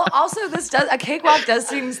 Well, also a cakewalk does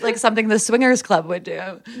seem like something the swingers club would do.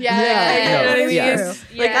 Yeah. You know what I mean? Yes.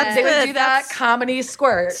 Like Yeah. they would good. do that comedy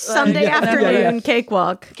squirt. Sunday Like, afternoon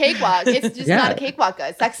cakewalk. Cakewalk. It's just Yeah. not a cakewalk,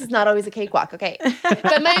 guys. Sex is not always a cakewalk, okay?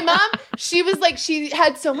 But my mom, she was like, she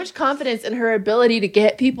had so much confidence in her ability to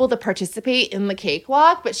get people to participate in the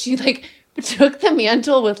cakewalk, but she like took the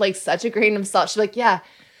mantle with like such a grain of salt. She's like, yeah,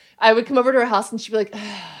 I would come over to her house and she'd be like,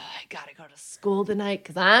 I gotta go to school tonight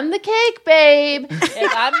because I'm the cake babe.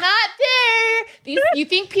 If I'm not there, you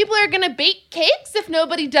think people are gonna bake cakes if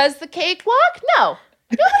nobody does the cakewalk? No.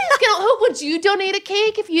 Nobody's gonna. Who would you donate a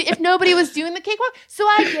cake if nobody was doing the cakewalk? So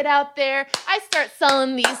I get out there, I start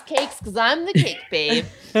selling these cakes because I'm the cake babe.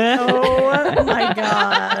 Oh my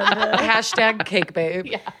god. Hashtag cake babe.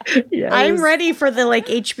 Yeah. Yes. I'm ready for the like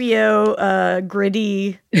HBO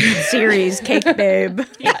gritty series Cake Babe.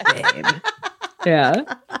 Yeah.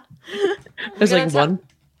 There's gotta like tell- one.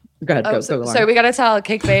 Go ahead. Go on. So we got to tell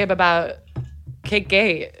Cake Babe about Cake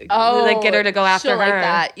Gate. Like get her to go after she'll her. like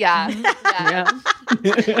that. Yeah. Yeah.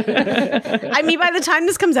 I mean, by the time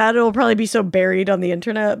this comes out, it'll probably be so buried on the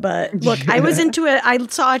internet. But look, I was into it. I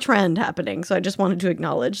saw a trend happening, so I just wanted to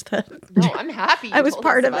acknowledge that. No, I'm happy. You I was told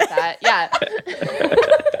part us of about it. That.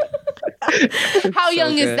 Yeah. How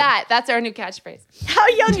young is good. that? That's our new catchphrase. How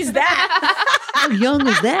young is that? How young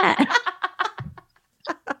is that?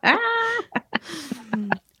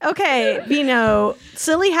 Okay, Vino,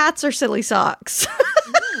 silly hats or silly socks?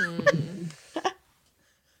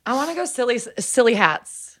 I want to go silly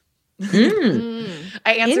hats. I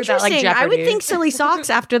answered that like Interesting. Jeopardy. I would think silly socks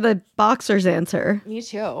after the boxer's answer. Me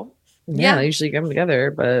too. Yeah, Yeah. they usually come together,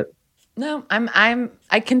 but No,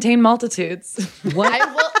 I contain multitudes. what I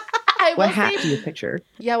will what hat say, do you picture?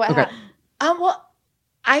 yeah, what Okay. hat? Well,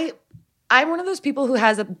 I'm one of those people who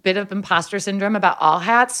has a bit of imposter syndrome about all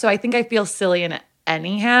hats, so I think I feel silly in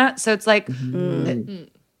any hat. So it's like,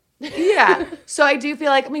 yeah. So I do feel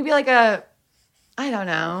like maybe like I don't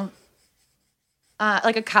know,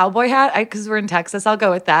 like a cowboy hat. Because we're in Texas, I'll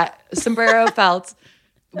go with that. Sombrero felt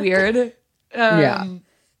weird. Yeah.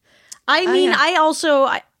 I mean, yeah. I also,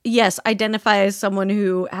 yes, identify as someone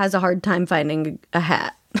who has a hard time finding a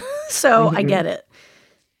hat. So I get it.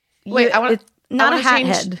 Wait, I want It's not I a wanna hat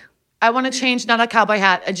change- head. I want to change not a cowboy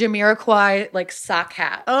hat, a Jamiroquai like sock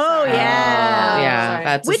hat. Oh, yeah. Yeah, sorry.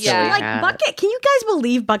 that's Which, a silly like, hat. bucket, can you guys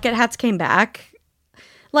believe bucket hats came back?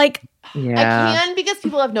 Like, Yeah. I can because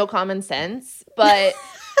people have no common sense, but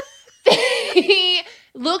they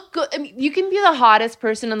look good. I mean, you can be the hottest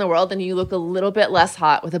person in the world and you look a little bit less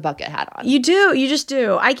hot with a bucket hat on. you do. You just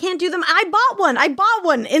do. I can't do them. I bought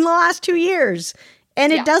one in the last 2 years.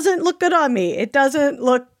 And Yeah. it doesn't look good on me. It doesn't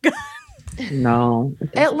look good. No.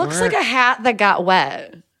 It looks like a hat that got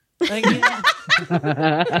wet. Like, you know, It's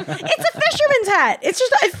a fisherman's hat. It's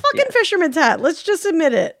just a fucking fisherman's hat. Let's just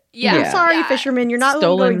admit it. Yeah. I'm sorry, Yeah. fisherman. You're not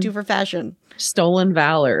Stolen. going to for fashion. Stolen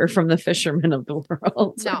valor from the fishermen of the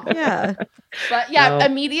world. No. Yeah. But yeah, No.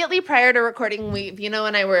 immediately prior to recording, Vino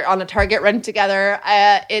and I were on a Target run together.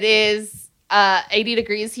 It is 80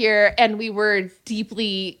 degrees here, and we were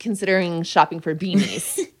deeply considering shopping for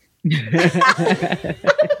beanies.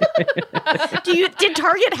 Did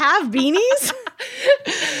Target have beanies?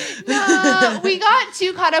 We got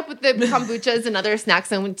too caught up with the kombuchas and other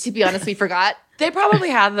snacks, and to be honest, we forgot. they probably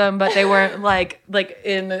had them, but they weren't like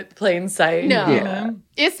in plain sight. No. you Yeah. know?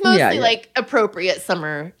 It's mostly Yeah, yeah. like appropriate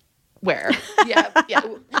summer wear. Yeah, yeah,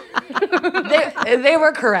 They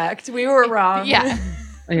were correct. We were wrong. yeah.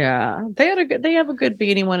 Yeah, they have a good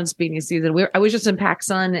beanie when it's beanie season. I was just in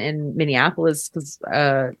PacSun in Minneapolis because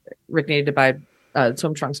Rick needed to buy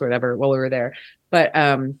swim trunks or whatever while we were there. But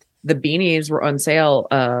the beanies were on sale,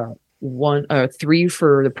 3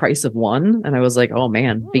 for the price of 1, and I was like, oh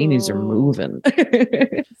man, beanies are moving.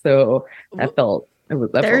 So that felt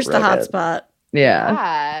There's the real hot good. spot. Yeah,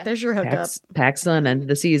 Yeah. There's your hookup. PacSun end of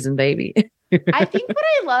the season, baby. I think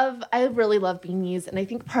what I really love beanies, and I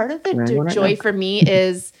think part of the Right, what I joy know. for me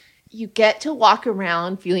is you get to walk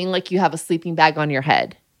around feeling like you have a sleeping bag on your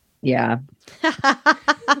head. Yeah.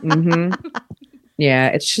 Yeah,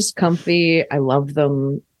 it's just comfy. I love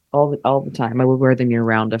them all the time. I would wear them year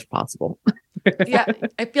round if possible. Yeah,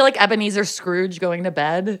 I feel like Ebenezer Scrooge going to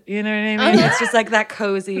bed. You know what I mean? It's just like that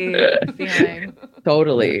cozy feeling.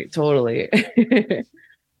 Totally.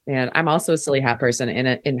 And I'm also a silly hat person.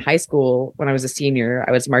 In high school, when I was a senior,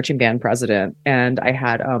 I was marching band president, and I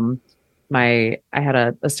had I had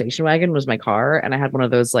a station wagon was my car, and I had one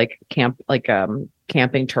of those like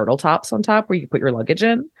camping turtle tops on top where you put your luggage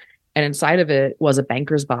in, and inside of it was a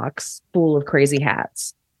banker's box full of crazy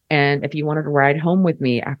hats. And if you wanted to ride home with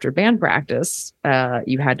me after band practice,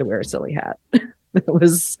 you had to wear a silly hat. that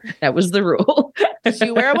was the rule. Did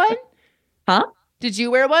you wear one? Huh? Did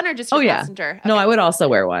you wear one or just your passenger? No, Okay. I would also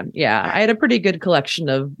wear one. Yeah. I had a pretty good collection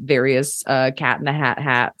of various cat in the hat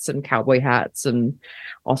hats and cowboy hats and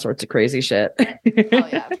all sorts of crazy shit. Oh,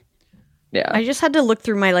 yeah. Yeah. I just had to look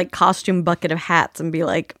through my like costume bucket of hats and be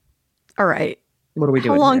like, all right, What are we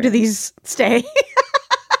doing? how long here? do these stay?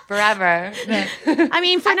 Forever. I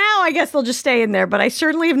mean, for now, I guess they'll just stay in there, but I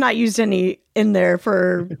certainly have not used any in there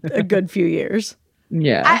for a good few years.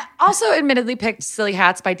 Yeah. I also admittedly picked silly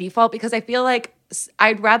hats by default because I feel like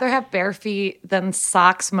I'd rather have bare feet than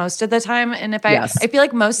socks most of the time. And if I feel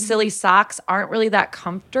like most silly socks aren't really that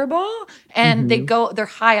comfortable and they're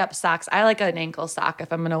high up socks. I like an ankle sock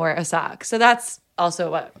if I'm going to wear a sock. So that's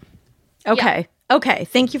also what. Okay. Okay.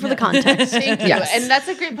 Thank you for the context. Thank you. Yes. And that's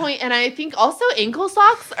a great point. And I think also ankle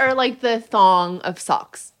socks are like the thong of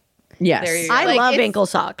socks. Yes. There you go. I Like, love it's- ankle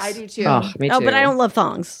socks. I do too. Oh, me too. Oh, but I don't love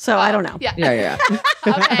thongs, so I don't know. Yeah. Yeah.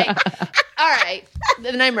 Okay. All right.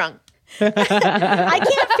 Then I'm wrong. I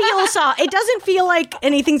can't feel sock. It doesn't feel like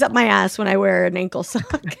anything's up my ass when I wear an ankle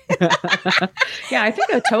sock. Yeah. I think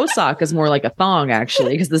a toe sock is more like a thong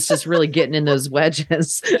actually, because it's just really getting in those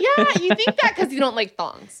wedges. Yeah, you think that because you don't like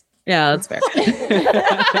thongs. Yeah, that's fair.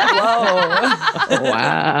 Whoa.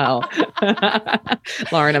 Wow.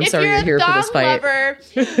 Lauren, I'm If sorry you're you're here a for thong this fight. lover,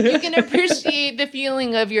 you can appreciate the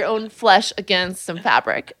feeling of your own flesh against some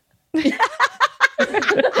fabric.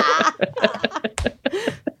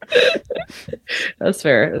 That's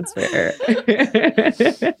fair. That's fair.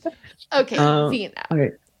 Okay, Vina.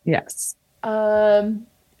 Okay. Yes.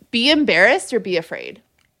 Be embarrassed or be afraid?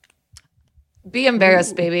 Be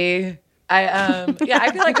embarrassed, baby. I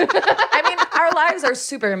feel like I mean our lives are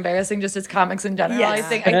super embarrassing just as comics in general. Yes. I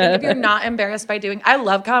think if you're not embarrassed by I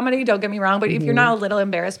love comedy, don't get me wrong, but if you're not a little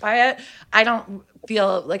embarrassed by it, I don't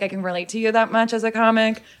feel like I can relate to you that much as a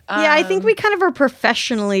comic. Yeah, I think we kind of are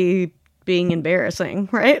professionally being embarrassing,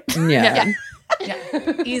 right? Yeah.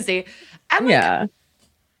 yeah, easy. And Yeah.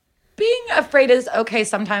 being afraid is okay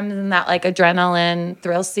sometimes in that like adrenaline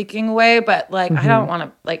thrill seeking way, but like I don't want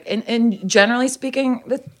to like in generally speaking,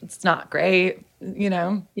 it's not great, you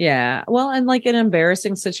know? Yeah. Well, and like an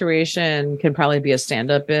embarrassing situation can probably be a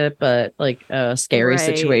stand-up bit, but like a scary Right.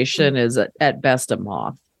 situation is at best a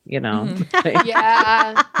moth, you know?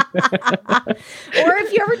 Yeah. Or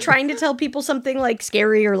if you're ever trying to tell people something like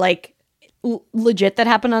scary or like legit that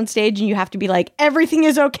happened on stage and you have to be like, everything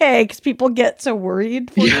is okay because people get so worried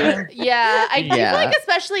for you. Yeah. I feel Yeah. like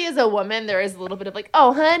especially as a woman, there is a little bit of like,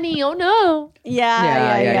 oh honey, oh no.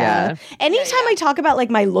 Yeah. Anytime I talk about like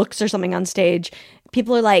my looks or something on stage,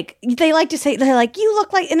 people are like, they like to say, they're like, you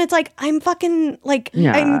look like, and it's like, I'm fucking like,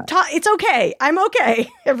 Yeah. it's okay. I'm okay,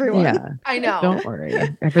 everyone. Yeah. I know. Don't worry.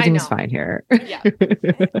 Everything's know. fine here. Yeah.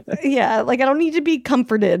 Yeah, like I don't need to be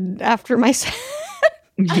comforted after my set.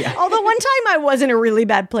 Yeah. Although one time I was in a really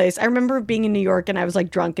bad place. I remember being in New York and I was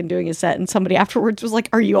like drunk and doing a set, and somebody afterwards was like,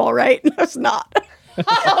 "Are you all right?" And I was not.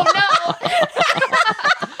 Oh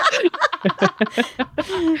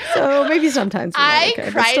no. So maybe sometimes we're not I okay,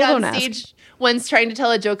 but cried still don't on ask. stage once trying to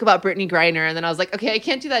tell a joke about Brittany Griner, and then I was like, okay, I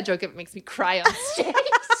can't do that joke if it makes me cry on stage.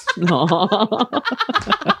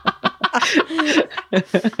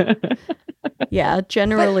 Yeah,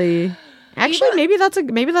 generally. Actually, maybe that's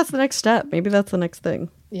the next step. Maybe that's the next thing.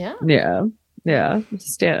 Yeah. Yeah. Yeah.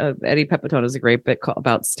 Eddie Pepitone is a great bit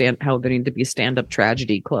about how there need to be stand-up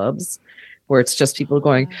tragedy clubs where it's just people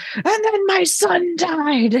going, and then my son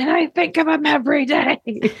died and I think of him every day.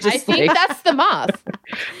 I think that's the moth.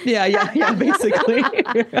 Yeah, basically.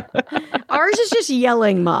 Ours is just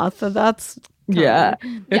yelling moth. So that's Yeah.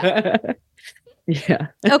 Yeah. Yeah.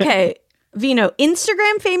 okay. Vino,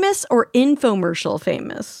 Instagram famous or infomercial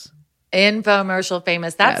famous? Infomercial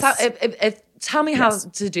famous. That's Yes. how if tell me how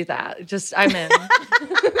to do that. Just I'm in.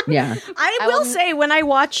 Yeah. I will say when I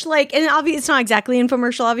watch like, and obviously it's not exactly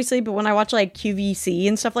infomercial, obviously, but when I watch like QVC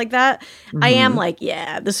and stuff like that, I am like,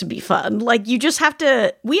 yeah, this would be fun. Like you just have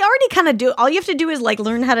to. We already kind of do. All you have to do is like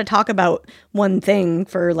learn how to talk about one thing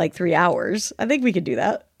for like 3 hours. I think we could do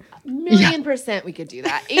that. 1,000,000% we could do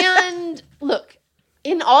that. And look,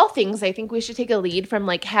 in all things, I think we should take a lead from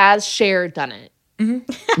like, has Cher done it?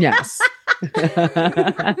 Yes.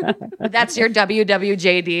 That's your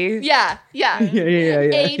WWJD. Yeah. yeah.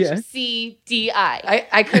 HCDI.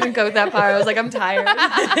 I couldn't go that far. I was like, I'm tired.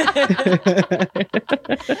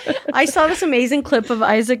 I saw this amazing clip of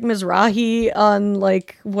Isaac Mizrahi on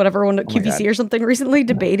like whatever one QVC or something recently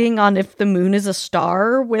debating on if the moon is a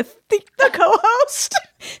star with the co-host.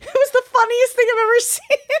 It was the funniest thing I've ever seen.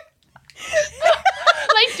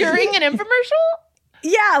 Like during an infomercial?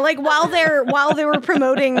 Yeah, like while they were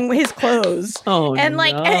promoting his clothes. Oh, and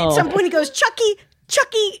like at some point he goes, Chucky,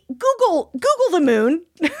 Google the moon.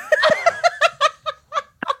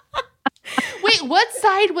 Wait, what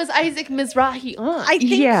side was Isaac Mizrahi on? I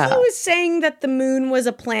think he was saying that the moon was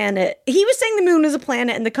a planet. He was saying the moon is a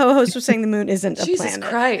planet, and the co-host was saying the moon isn't a Jesus planet.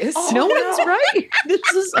 Christ. No one's right. This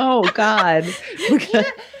is God.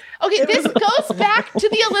 Okay, this goes back to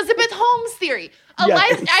the Elizabeth Holmes theory.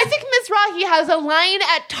 Isaac Mizrahi has a line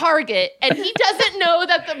at Target, and he doesn't know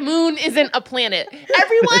that the moon isn't a planet.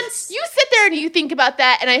 Everyone, you sit there and you think about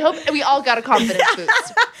that, and I hope we all got a confidence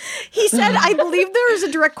boost. He said, I believe there was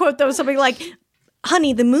a direct quote that was something like,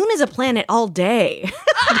 honey, the moon is a planet all day.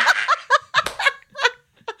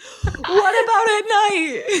 What about at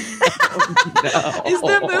night? Is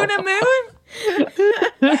the moon a moon?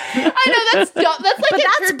 I know that's like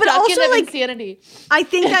a turducken of insanity. I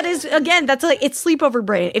think that is, again, that's like, it's sleepover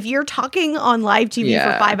brain. If you're talking on live TV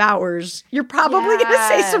for 5 hours, you're probably going to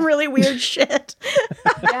say some really weird shit.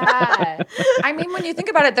 Yeah. I mean, when you think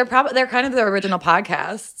about it, they're kind of the original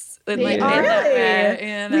podcasts. They are.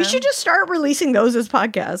 Really? We should just start releasing those as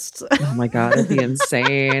podcasts. Oh my God, it'd be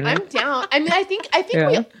insane. I'm down. I mean, I think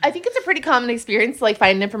it's a pretty common experience to like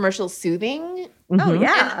find infomercials soothing. Oh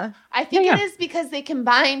yeah. And I think it is because they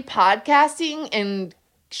combine podcasting and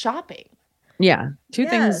shopping. Yeah. Two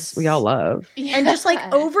things we all love. Yeah. And just like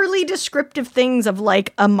overly descriptive things of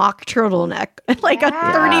like a mock turtleneck, like a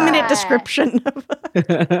 30-minute description of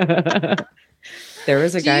There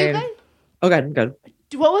was a guy. Oh, God.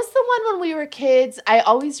 What was the one when we were kids? I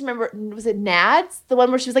always remember, was it Nads? The one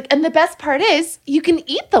where she was like, and the best part is you can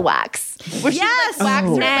eat the wax. Where yes. She, like,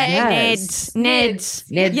 Nids. Yes.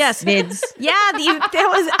 Nids. Yeah, that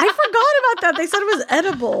was, I forgot about that. They said it was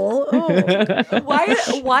edible.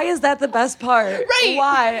 Oh. Why is that the best part? Right.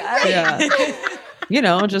 Why?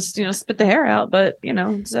 Just spit the hair out, but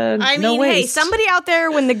it's I mean, no waste. hey, somebody out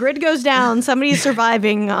there, when the grid goes down, somebody's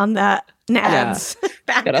surviving on that Nads.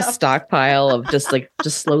 Got a stockpile of just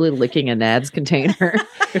slowly licking a Nads container.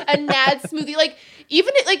 A Nads smoothie. Like,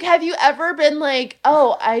 even have you ever been like,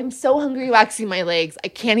 oh, I'm so hungry waxing my legs. I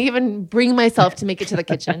can't even bring myself to make it to the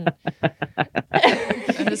kitchen.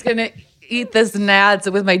 I'm just going to eat this Nads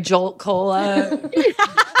with my Jolt Cola.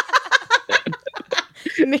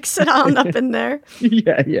 Mix it on up in there.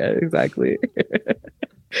 Yeah, exactly.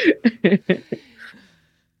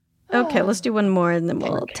 Okay, let's do one more and then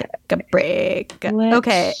we'll take a break.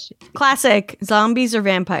 Okay, classic, zombies or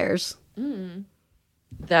vampires?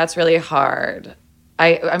 That's really hard.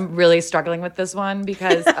 I'm really struggling with this one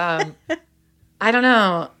because I don't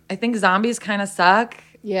know. I think zombies kind of suck.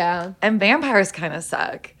 Yeah. And vampires kind of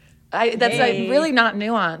suck. That's like really not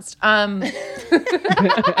nuanced. I'm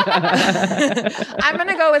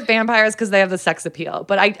gonna go with vampires because they have the sex appeal.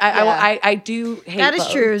 But I do hate that is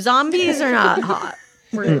both. true. Zombies are not hot.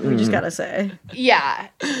 We just gotta say. Yeah.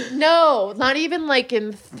 No, not even like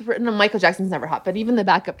no, Michael Jackson's never hot, but even the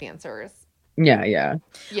backup dancers. Yeah.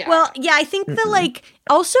 Well, yeah, I think the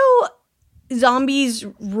also zombies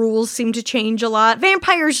rules seem to change a lot.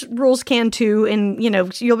 Vampires rules can too, and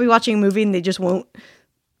you'll be watching a movie and they just won't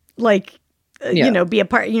be a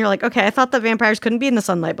part. And you're like, okay, I thought the vampires couldn't be in the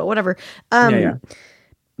sunlight, but whatever.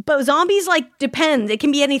 But zombies depends. It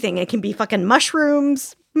can be anything. It can be fucking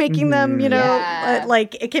mushrooms making them,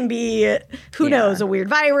 it can be who knows, a weird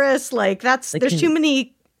virus. There's too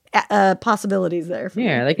many possibilities there.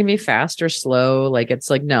 They can be fast or slow.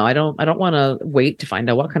 No, I don't want to wait to find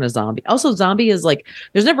out what kind of zombie. Also, zombie is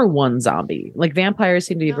there's never one zombie. Vampires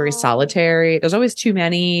seem to be very solitary. There's always too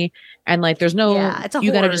many, and there's no. Yeah, it's a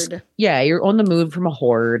you horde. Gotta just you're on the move from a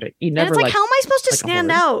horde. You never. And it's how am I supposed to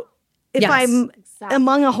stand out if I'm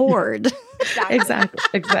among a horde?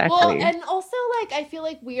 Exactly. Well, and also I feel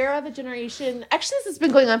like we are of a generation. Actually, this has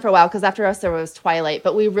been going on for a while because after us there was Twilight,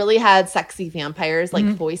 but we really had sexy vampires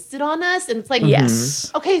foisted on us, and it's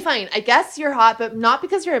yes, okay, fine. I guess you're hot, but not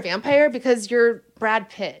because you're a vampire, because you're Brad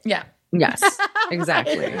Pitt. Yeah. Yes,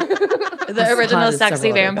 exactly. The original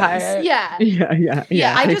sexy vampire. Yeah.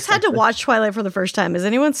 I just had to watch Twilight for the first time. Has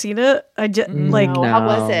anyone seen it? I just No. How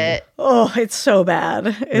was it? Oh, it's so bad.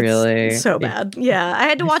 Really? It's so bad. Yeah, I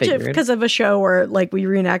had to watch it because of a show where we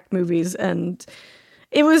reenact movies, and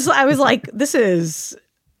I was like, this is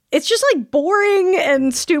it's just like boring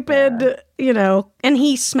and stupid, you know. And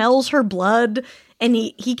he smells her blood, and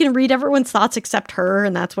he can read everyone's thoughts except her,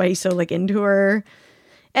 and that's why he's so like into her.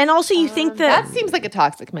 And also, you think that seems like a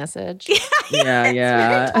toxic message.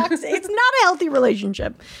 Yeah. Toxic. It's not a healthy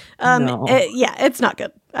relationship. No. It's not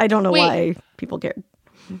good. I don't know Wait. why people cared.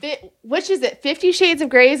 Which is it? 50 Shades of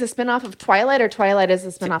Grey is a spinoff of Twilight, or Twilight is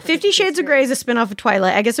a spinoff of 50 Shades of Grey is a spinoff of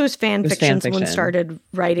Twilight. I guess it was fan fiction. Someone fiction. started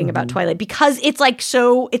writing about Twilight because it's like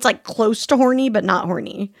close to horny, but not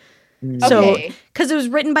horny. So, Okay. because it was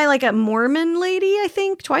written by like a Mormon lady, I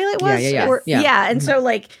think Twilight was. Yeah. And so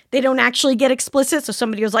like they don't actually get explicit. So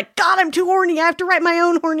somebody was like, God, I'm too horny. I have to write my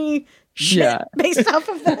own horny shit based off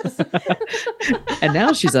of this. And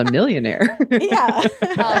now she's a millionaire. Yeah.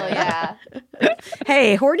 Oh yeah.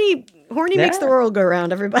 Hey, horny makes the world go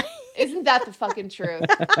round, everybody. Isn't that the fucking truth?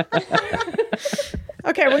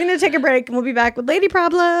 Okay, we're gonna take a break and we'll be back with lady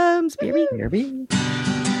problems. BRB.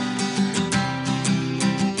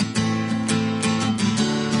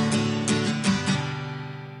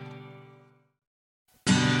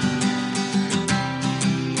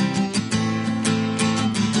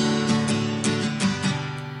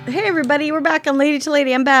 Hey everybody, we're back on Lady to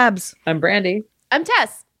Lady. I'm Babs. I'm Brandy. I'm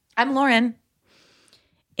Tess. I'm Lauren.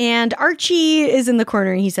 And Archie is in the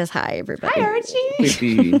corner and he says hi, everybody. Hi, Archie.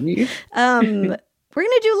 We're going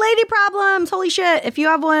to do lady problems. Holy shit. If you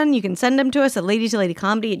have one, you can send them to us at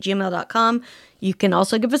ladytoladycomedy@gmail.com. You can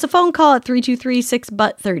also give us a phone call at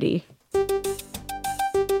 323-6-BUT-30.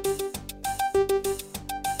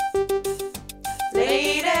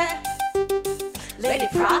 Lady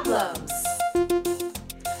problems.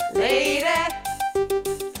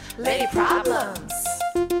 Lady problems.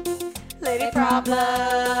 Lady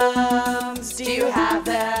problems. Do you have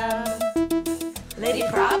them? Lady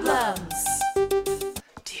problems.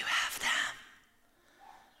 Do you have them?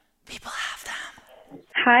 People have them.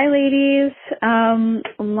 Hi, ladies.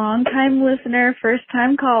 Long-time listener,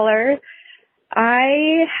 first-time caller.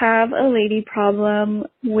 I have a lady problem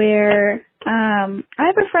where I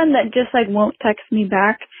have a friend that just like won't text me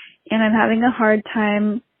back, and I'm having a hard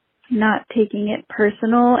time not taking it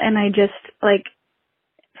personal, and I just like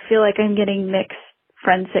feel like I'm getting mixed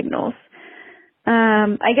friend signals.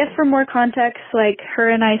 I guess for more context, like her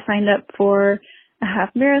and I signed up for a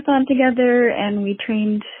half marathon together, and we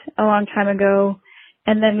trained a long time ago,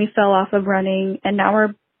 and then we fell off of running, and now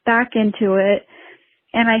we're back into it.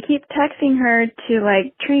 And I keep texting her to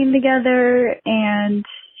like train together, and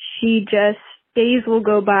she just, days will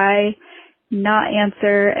go by, not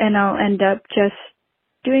answer, and I'll end up just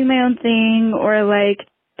doing my own thing or like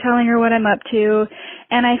telling her what I'm up to.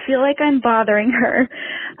 And I feel like I'm bothering her.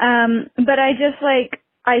 But I just like,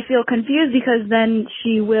 I feel confused because then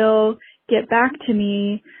she will get back to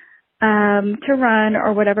me to run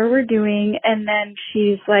or whatever we're doing, and then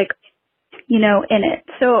she's like, you know, in it.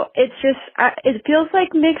 So it's just, it feels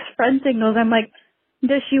like mixed friend signals. I'm like,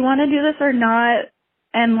 does she want to do this or not?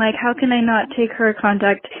 And like, how can I not take her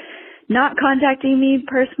not contacting me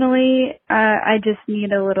personally? I just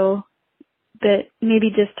need a little bit, maybe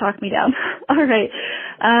just talk me down. All right.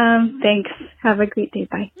 Thanks. Have a great day.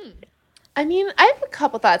 Bye. I mean, I have a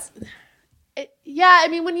couple thoughts. I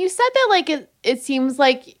mean, when you said that, like, it seems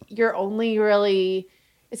like you're only really,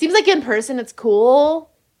 it seems like in person it's cool.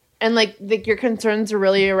 And like your concerns are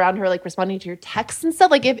really around her, like responding to your texts and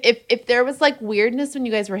stuff. Like if there was like weirdness when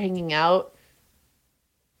you guys were hanging out,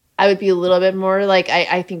 I would be a little bit more like,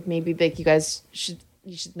 I think maybe like you should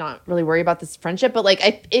not really worry about this friendship. But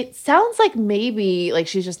like, it sounds like maybe like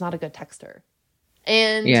she's just not a good texter.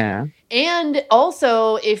 And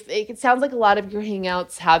also if it sounds like a lot of your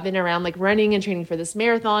hangouts have been around like running and training for this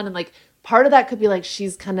marathon, and like part of that could be like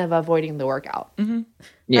she's kind of avoiding the workout. Mm-hmm.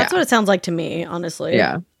 Yeah. That's what it sounds like to me, honestly.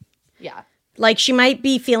 Yeah. Like she might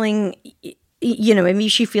be feeling, you know, maybe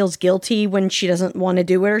she feels guilty when she doesn't want to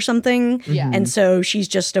do it or something. Yeah. And so she's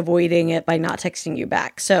just avoiding it by not texting you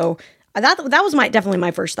back. So that was definitely my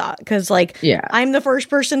first thought. Because like, I'm the first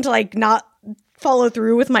person to like not follow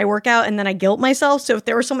through with my workout, and then I guilt myself. So if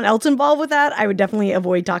there was someone else involved with that, I would definitely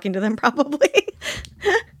avoid talking to them probably.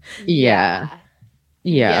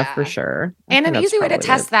 Yeah, for sure. And an easy way to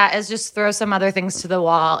test that is just throw some other things to the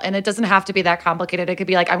wall. And it doesn't have to be that complicated. It could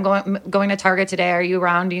be like, I'm going to Target today. Are you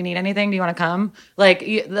around? Do you need anything? Do you want to come? Like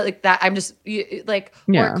that. I'm just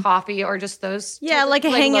or coffee or just those. Yeah, like a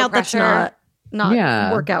hangout that's not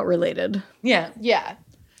workout related. Yeah.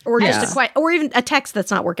 Or just or even a text that's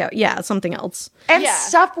not workout. Yeah, something else. And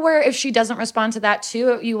stuff where if she doesn't respond to that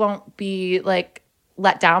too, you won't be like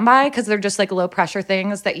let down by, because they're just like low pressure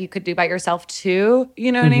things that you could do by yourself too.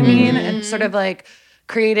 You know what I mean? And sort of like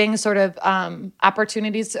creating sort of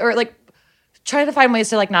opportunities or like try to find ways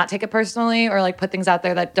to like not take it personally or like put things out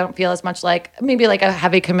there that don't feel as much like maybe like a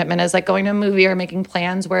heavy commitment as like going to a movie or making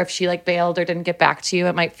plans where if she like bailed or didn't get back to you,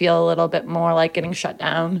 it might feel a little bit more like getting shut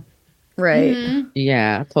down. Right.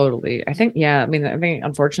 Yeah, totally. I think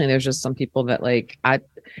unfortunately there's just some people that like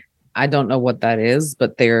I don't know what that is,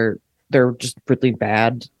 but they're just really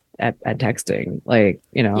bad at texting. Like,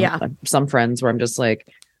 like some friends where I'm just like,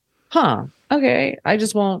 okay, I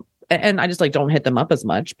just won't, and I just like don't hit them up as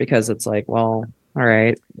much because it's like, well, all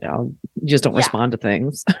right, you just don't respond to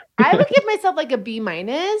things. I would give myself like a B-.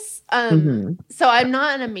 So I'm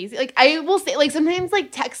not an amazing, like I will say like sometimes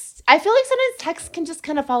like text, I feel like sometimes text can just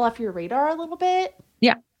kind of fall off your radar a little bit.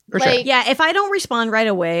 Yeah. For sure. Yeah, if I don't respond right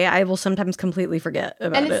away, I will sometimes completely forget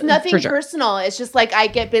about it. And it's nothing personal. It's just like I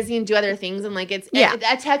get busy and do other things, and like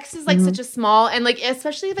a text is like such a small, and like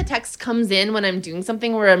especially if a text comes in when I'm doing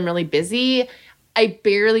something where I'm really busy, I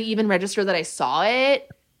barely even register that I saw it.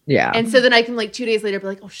 Yeah. And so then I can like 2 days later be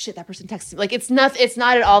like, oh shit, that person texted me. Like it's not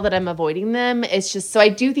at all that I'm avoiding them. It's just, so I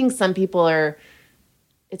do think some people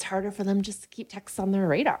it's harder for them just to keep texts on their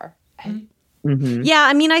radar. Yeah,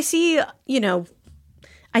 I mean, I see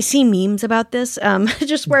memes about this,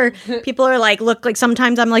 just where people are like, look, like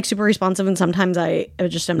sometimes I'm like super responsive and sometimes I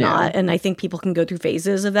just am not. And I think people can go through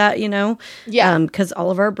phases of that, Yeah. Because all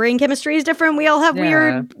of our brain chemistry is different. We all have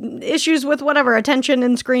weird issues with whatever. Attention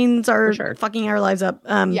and screens are fucking our lives up.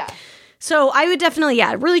 So I would definitely,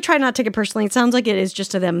 really try not to take it personally. It sounds like it is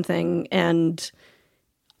just a them thing. And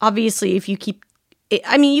obviously if you keep,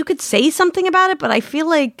 you could say something about it, but I feel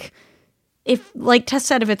like, if, like Tess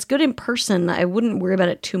said, if it's good in person, I wouldn't worry about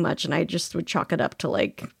it too much. And I just would chalk it up to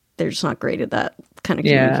like, they're just not great at that kind of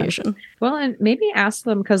communication. Well, and maybe ask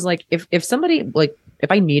them, because like if somebody, like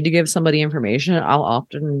if I need to give somebody information, I'll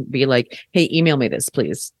often be like, hey, email me this,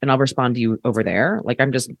 please. And I'll respond to you over there. Like I'm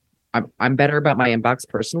better about my inbox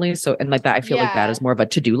personally. So, and like that, I feel like that is more of a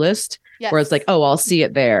to-do list where it's like, oh, I'll see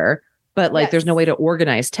it there. But like, there's no way to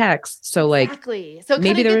organize text. So like, so it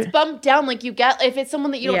maybe gets bumped down. Like you get, if it's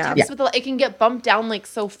someone that you don't text with, it can get bumped down like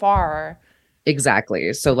so far.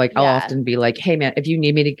 Exactly. So like, I'll often be like, hey man, if you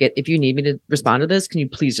need me to respond to this, can you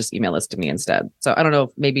please just email this to me instead? So I don't know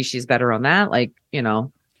if maybe she's better on that. Like,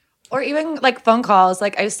 or even like phone calls.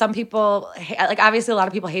 Like some people, like obviously a lot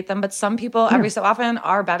of people hate them, but some people every so often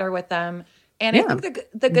are better with them. And I think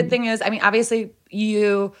the good thing is, obviously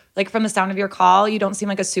you, like from the sound of your call, you don't seem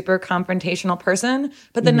like a super confrontational person.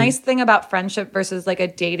 But the nice thing about friendship versus like a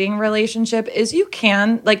dating relationship is you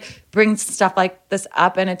can like bring stuff like this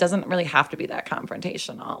up and it doesn't really have to be that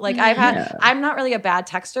confrontational. Like I'm not really a bad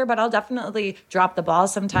texter, but I'll definitely drop the ball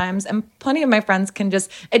sometimes. And plenty of my friends can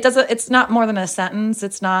just, it's not more than a sentence.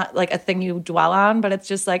 It's not like a thing you dwell on, but it's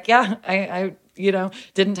just like, I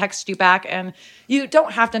didn't text you back, and you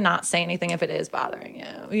don't have to not say anything if it is bothering you.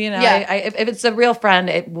 If it's a real friend,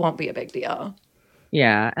 it won't be a big deal.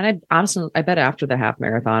 Yeah, and I bet after the half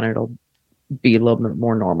marathon, it'll be a little bit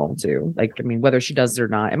more normal too. Like, whether she does it or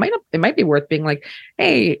not, it might be worth being like,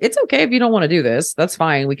 hey, it's okay if you don't want to do this. That's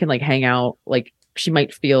fine. We can like hang out. Like, she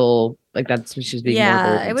might feel like that's what she's being.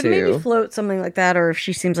 Yeah, it would maybe float something like that, or if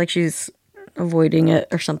she seems like she's avoiding it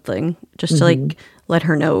or something, just to like let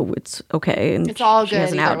her know it's okay and it's all she good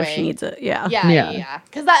has an out way. if she needs it. Yeah.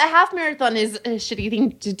 Because that half marathon is a shitty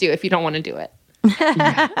thing to do if you don't want to do it.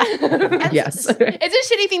 Yes,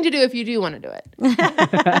 it's a shitty thing to do if you do want to do it.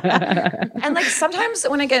 And like sometimes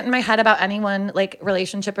when I get in my head about anyone, like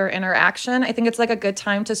relationship or interaction, I think it's like a good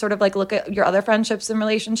time to sort of like look at your other friendships and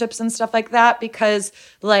relationships and stuff like that, because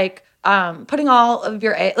like putting all of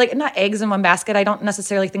your like not eggs in one basket, I don't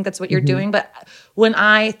necessarily think that's what you're doing, but when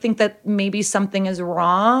I think that maybe something is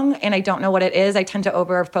wrong and I don't know what it is, I tend to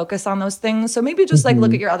over focus on those things. So maybe just like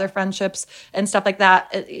look at your other friendships and stuff like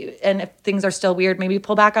that, and if things are still weird, maybe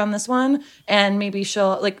pull back on this one, and maybe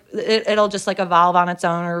she'll like it'll just like evolve on its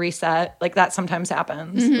own or reset. Like that sometimes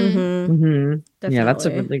happens. Yeah, that's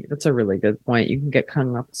a really good point. You can get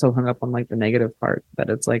hung up on like the negative part, that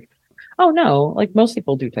it's like, oh no, like most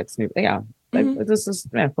people do text me. Yeah, this is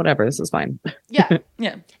whatever. This is fine. Yeah.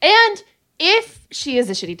 And if she is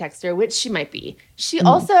a shitty texter, which she might be, she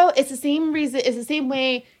also, it's the same reason. It's the same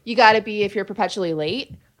way you got to be if you're perpetually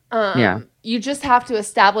late. You just have to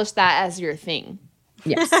establish that as your thing.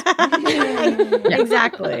 Yes.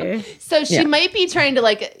 Exactly. So she might be trying to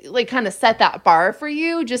like kind of set that bar for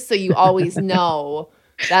you, just so you always know.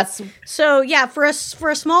 That's so for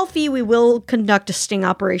a small fee, we will conduct a sting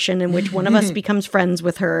operation in which one of us becomes friends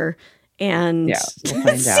with her and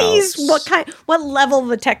we'll sees what level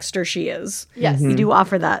of a texter she is. Yes, we do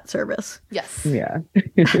offer that service. Yes, yeah.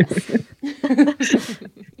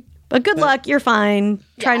 But good luck. You're fine.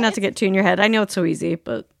 Try not to get too in your head. I know it's so easy,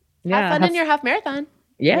 but Yeah. Have fun in your half marathon.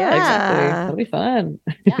 Yeah, exactly. Yeah. That'll be fun.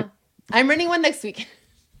 Yeah. I'm running one next week.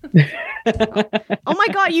 Oh my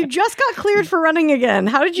God, you just got cleared for running again.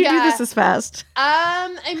 How did you do Yeah. this fast?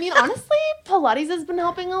 I mean, honestly, Pilates has been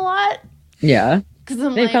helping a lot. Yeah. Because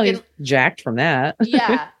I'm They like, probably jacked from that.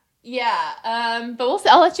 yeah. But we'll see.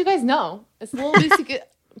 I'll let you guys know. It's a little Lucy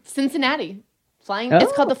Cincinnati. Flying.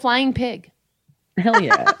 It's called the Flying Pig. Hell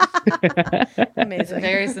yeah. Amazing.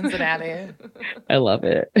 Very Cincinnati. I love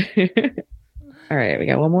it. All right, we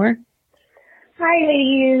got one more. Hi,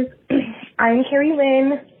 ladies. I'm Carrie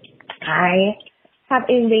Lynn. I have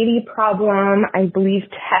a lady problem. I believe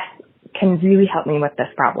Tess can really help me with this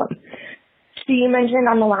problem. She mentioned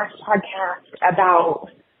on the last podcast about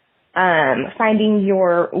finding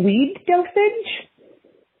your weed dosage.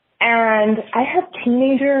 And I have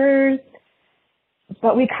teenagers,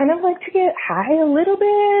 but we kind of like to get high a little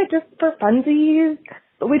bit just for funsies.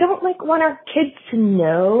 But we don't like want our kids to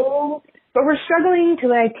know. But we're struggling to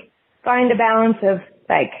like find a balance of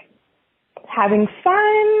like having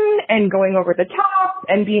fun and going over the top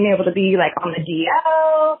and being able to be like on the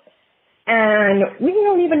DL. And we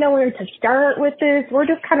don't even know where to start with this. We're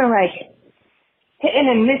just kind of like hitting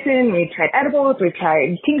and missing. We've tried edibles, we've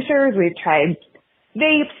tried tinctures, we've tried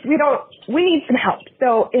vapes. We need some help.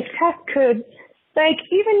 So if Tess could like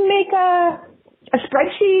even make a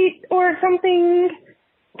spreadsheet or something,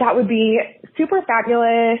 that would be super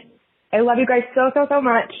fabulous. I love you guys so, so, so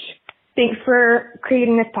much. Thanks for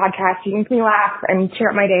creating this podcast. You make me laugh and cheer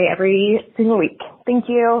up my day every single week. Thank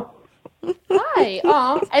you. Hi.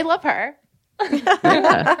 Aw, I love her.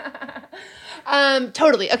 Yeah.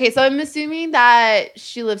 Totally. Okay, so I'm assuming that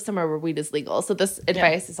she lives somewhere where weed is legal. So this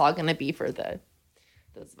advice is all going to be for those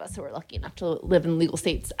of us who are lucky enough to live in legal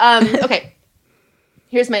states. Okay.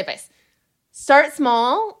 Here's my advice. Start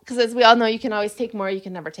small, because as we all know, you can always take more, you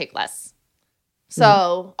can never take less.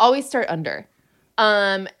 So always start under.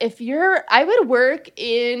 I would work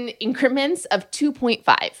in increments of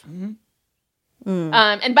 2.5.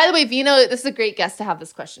 And by the way, Vino, this is a great guest to have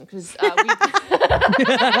this question because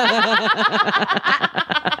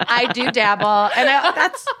I do dabble, and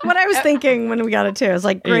That's what I was thinking when we got it too. I was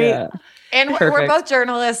like, great. Yeah. and we're Perfect. both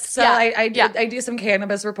journalists, so Yeah. I do some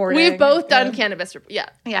cannabis reporting. we've both done cannabis. Yeah.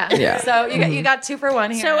 Yeah. So you got 2 for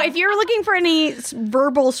 1 here. So if you're looking for any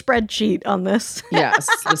verbal spreadsheet on this, Yes,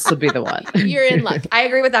 this would be the one. You're in luck. I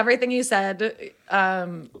agree with everything you said.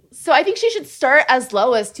 So I think she should start as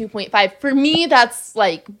low as 2.5. For me, that's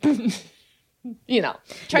like, trying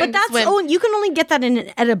but that's to swim. you can only get that in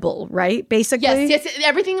an edible, right? Basically. Yes.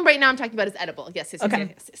 Everything right now I'm talking about is edible. Yes.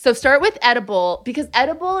 Okay. Yes. So start with edible because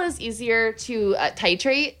edible is easier to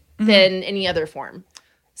titrate than any other form.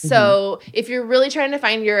 So if you're really trying to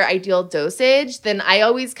find your ideal dosage, then I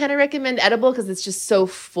always kind of recommend edible because it's just so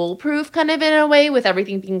foolproof kind of in a way with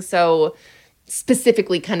everything being so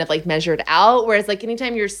specifically kind of like measured out. Whereas like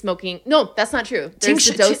anytime you're smoking, no, that's not true. There's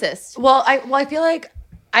the dosist. Well, I feel like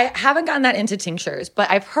I haven't gotten that into tinctures, but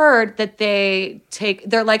I've heard that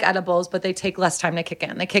they're like edibles, but they take less time to kick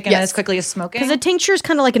in. They kick in as quickly as smoking. Because a tincture is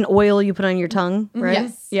kind of like an oil you put on your tongue, right?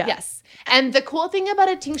 Yes. And the cool thing about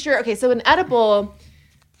a tincture, okay, so an edible,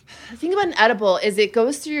 the thing about an edible is it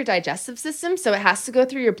goes through your digestive system, so it has to go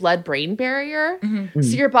through your blood-brain barrier. So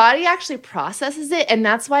your body actually processes it, and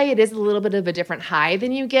that's why it is a little bit of a different high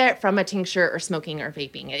than you get from a tincture or smoking or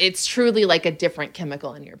vaping. It's truly like a different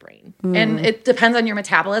chemical in your brain. And it depends on your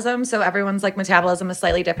metabolism. So everyone's like metabolism is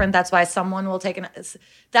slightly different. That's why someone will take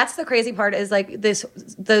that's the crazy part is like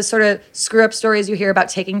the sort of screw up stories you hear about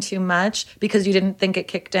taking too much because you didn't think it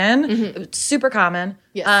kicked in. It's super common.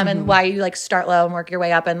 Yes. And why you like start low and work your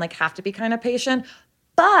way up and like have to be kind of patient.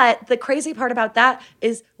 But the crazy part about that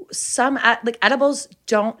is some like edibles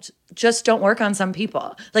don't work on some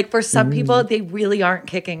people. Like for some people, they really aren't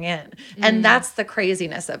kicking in. And that's the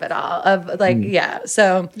craziness of it all of like,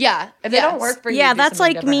 So if they don't work for you, Yeah, do that's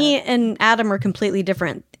something like me different. and Adam are completely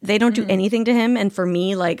different. They don't do anything to him. And for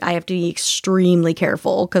me, like I have to be extremely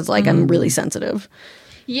careful because like I'm really sensitive.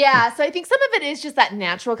 Yeah, so I think some of it is just that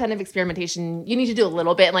natural kind of experimentation. You need to do a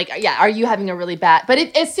little bit. Like, are you having a really bad? But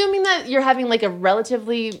assuming that you're having like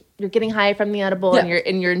you're getting high from the edible and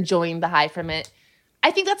you're enjoying the high from it,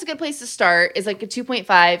 I think that's a good place to start. Is like a 2.5.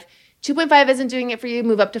 2.5 isn't doing it for you.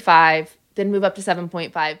 Move up to 5, then move up to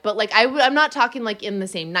 7.5. But like I'm not talking like in the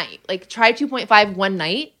same night. Like try 2.5 one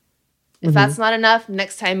night. If that's not enough,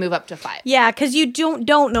 next time move up to 5. Yeah, because you don't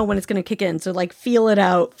know when it's going to kick in. So like feel it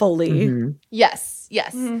out fully. Yes.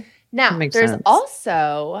 Now, makes there's sense.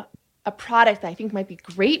 also a product that I think might be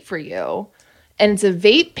great for you. And it's a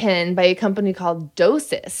vape pen by a company called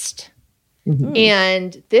Dosist.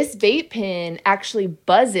 And this vape pen actually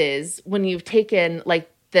buzzes when you've taken like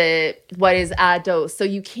what is a dose. So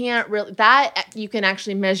you can't really, that you can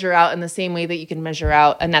actually measure out in the same way that you can measure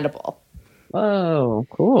out an edible. Whoa,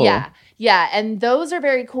 cool. Yeah. Yeah. And those are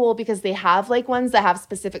very cool because they have like ones that have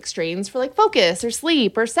specific strains for like focus or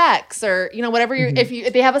sleep or sex or, you know, whatever you're,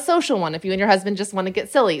 if they have a social one, if you and your husband just want to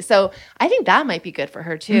get silly. So I think that might be good for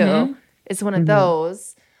her too. It's one of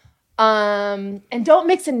those. And don't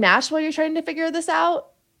mix and match while you're trying to figure this out.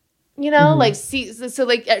 You know, like see, so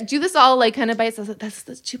like do this all like kind of by itself. That's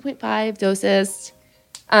 2.5 doses.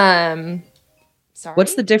 Sorry.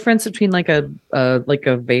 What's the difference between like a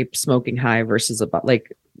vape smoking high versus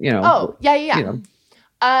like, you know? Oh, yeah. You know.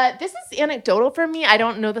 This is anecdotal for me. I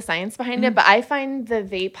don't know the science behind it, but I find the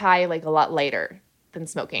vape high like a lot lighter than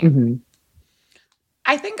smoking.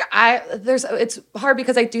 I think it's hard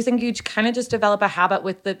because I do think you kind of just develop a habit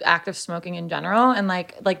with the act of smoking in general and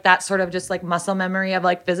like that sort of just like muscle memory of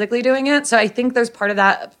like physically doing it. So I think there's part of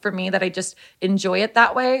that for me that I just enjoy it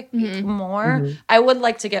that way more. I would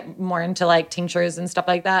like to get more into like tinctures and stuff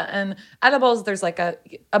like that. And edibles, there's like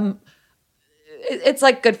it's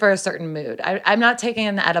like good for a certain mood. I'm not taking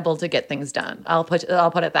an edible to get things done. I'll put it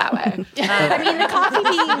that way. I mean, the coffee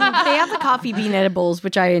bean, they have the coffee bean edibles,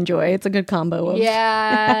 which I enjoy. It's a good combo.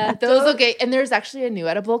 Yeah, those will get, and there's actually a new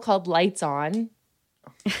edible called Lights On.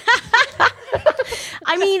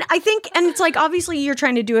 I mean, I think, and it's like, obviously you're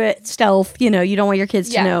trying to do it stealth, you know, you don't want your kids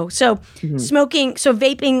to know. So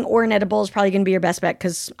vaping or an edible is probably going to be your best bet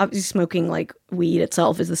because obviously smoking like weed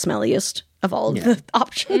itself is the smelliest of all of the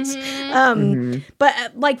options. But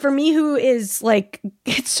like for me, who is like,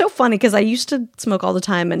 it's so funny because I used to smoke all the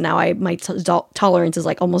time and now my tolerance is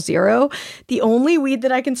like almost zero. The only weed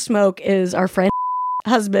that I can smoke is our friend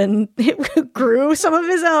husband grew some of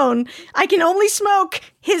his own. I can only smoke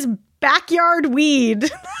his backyard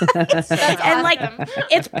weed. And like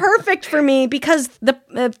it's perfect for me because the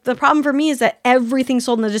problem for me is that everything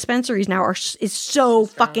sold in the dispensaries now is so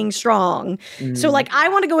fucking strong. So like I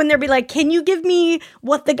want to go in there and be like, can you give me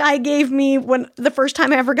what the guy gave me when the first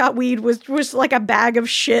time I ever got weed was like a bag of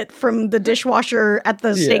shit from the dishwasher at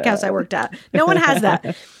the steakhouse I worked at. No one has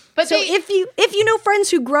that. But so if you know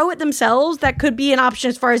friends who grow it themselves, that could be an option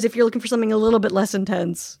as far as if you're looking for something a little bit less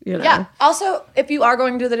intense. You know? Yeah. Also, if you are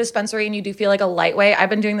going to the dispensary and you do feel like a lightweight, I've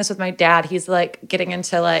been doing this with my dad. He's like getting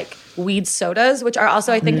into like weed sodas, which are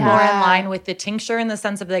also I think more in line with the tincture in the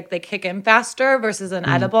sense of like they kick in faster versus an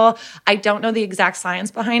edible. I don't know the exact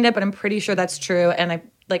science behind it, but I'm pretty sure that's true. And I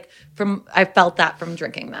felt that from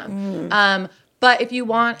drinking them. But if you're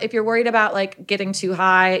worried about like getting too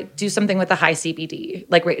high, do something with a high CBD,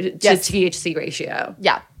 like to THC ratio.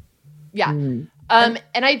 Yeah. And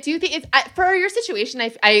I do think for your situation,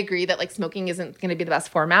 I agree that like smoking isn't going to be the best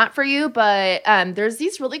format for you, but there's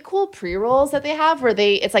these really cool pre-rolls that they have where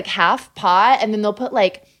it's like half pot and then they'll put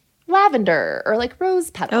like lavender or like rose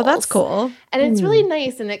petals. Oh, that's cool. And it's really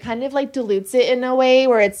nice and it kind of like dilutes it in a way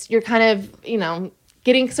where you're kind of, you know,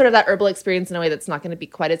 getting sort of that herbal experience in a way that's not going to be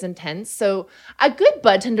quite as intense. So a good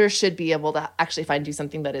bud tender should be able to actually find you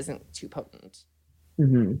something that isn't too potent.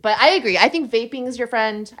 But I agree. I think vaping is your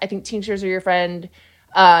friend. I think tinctures are your friend.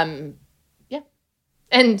 And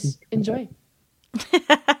enjoy.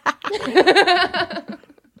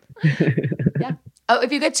 Yeah. Oh,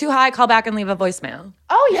 if you get too high, call back and leave a voicemail.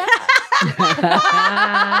 Oh, yeah.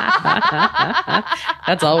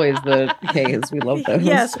 That's always the case. We love those.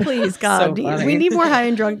 Yes, please, God. So we need more high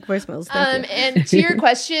and drunk voicemails. Thank you. And to your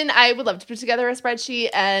question, I would love to put together a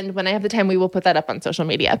spreadsheet. And when I have the time, we will put that up on social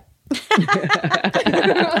media.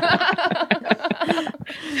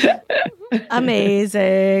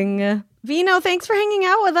 Amazing. Vino, thanks for hanging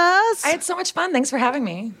out with us. I had so much fun. Thanks for having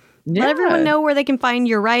me. Let everyone know where they can find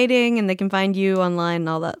your writing and they can find you online and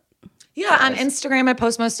all that. Yeah, on Instagram, I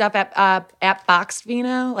post most stuff at Boxed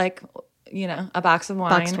Vino, like, you know, a box of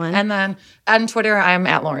wine. Boxed wine. And then on Twitter, I'm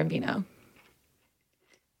at Lauren Vino.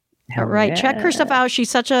 All right, check her stuff out.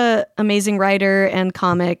 She's such an amazing writer and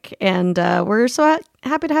comic, and we're so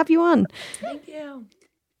happy to have you on. Thank you.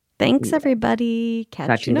 Thanks, everybody.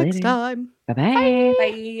 Catch you next time. Bye-bye.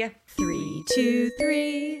 Bye. 3, 2,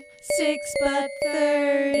 3, 6 but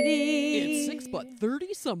 30. It's 6 but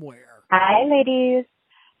 30 somewhere. Hi, ladies.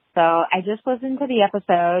 So I just listened to the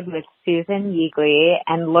episode with Susan Yeagley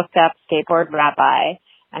and looked up Skateboard Rabbi.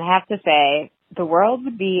 And I have to say, the world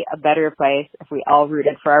would be a better place if we all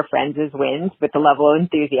rooted for our friends' wins with the level of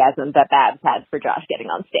enthusiasm that Babs had for Josh getting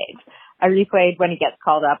on stage. I replayed when he gets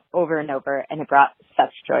called up over and over, and it brought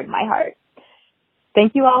such joy to my heart.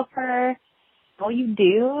 Thank you all for all you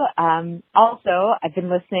do. Also, I've been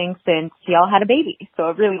listening since y'all had a baby, so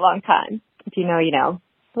a really long time. If you know, you know.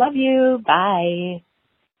 Love you. Bye.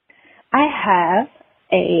 I have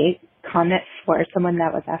a comment for someone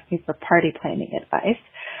that was asking for party planning advice.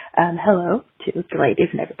 Hello to the ladies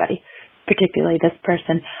and everybody, particularly this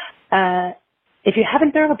person. If you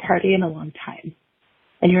haven't thrown a party in a long time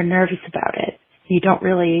and you're nervous about it, you don't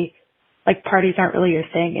really, like, parties aren't really your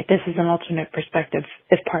thing. If this is an alternate perspective,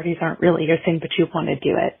 if parties aren't really your thing, but you want to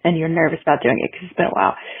do it and you're nervous about doing it because it's been a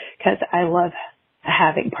while, because I love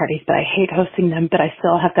having parties, but I hate hosting them, but I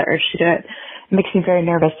still have the urge to do it. It makes me very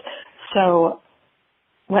nervous. So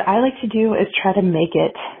what I like to do is try to make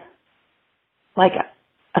it like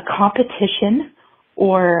a competition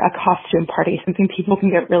or a costume party, something people can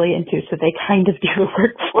get really into, so they kind of do the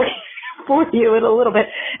work for you in a little bit.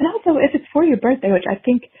 And also, if it's for your birthday, which I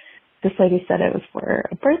think this lady said it was for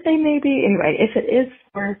a birthday maybe. Anyway, if it is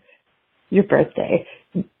for your birthday,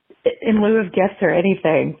 in lieu of gifts or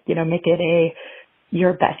anything, make it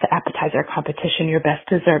your best appetizer competition, your best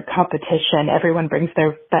dessert competition. Everyone brings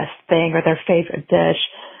their best thing or their favorite dish.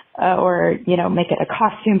 Or, make it a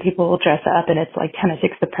costume. People will dress up, and it's like kind of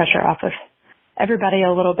takes the pressure off of everybody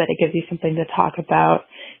a little bit. It gives you something to talk about.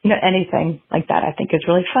 Anything like that I think is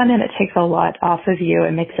really fun, and it takes a lot off of you.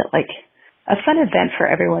 It makes it like a fun event for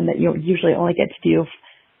everyone that you usually only get to do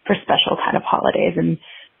for special kind of holidays. And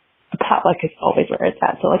a potluck is always where it's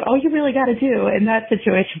at. So like, all you really got to do in that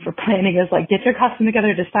situation for planning is like get your costume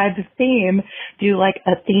together, decide the theme, do like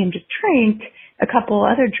a themed drink, a couple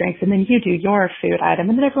other drinks, and then you do your food item,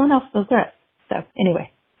 and then everyone else does theirs. So anyway,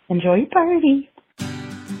 enjoy your party.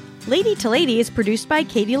 Lady to Lady is produced by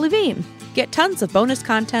Katie Levine. Get tons of bonus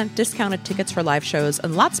content, discounted tickets for live shows,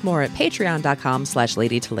 and lots more at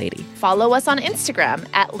patreon.com/ladytolady. Follow us on Instagram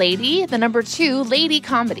at lady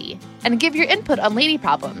comedy, and give your input on lady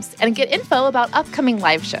problems and get info about upcoming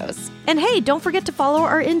live shows. And hey, don't forget to follow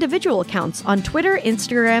our individual accounts on Twitter,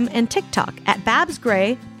 Instagram, and TikTok at Babs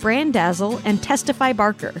Gray, Brandazzle, and Testify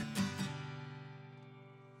Barker.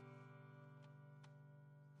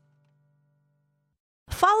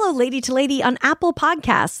 Follow Lady to Lady on Apple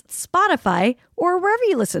Podcasts, Spotify, or wherever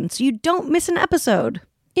you listen so you don't miss an episode.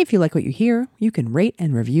 If you like what you hear, you can rate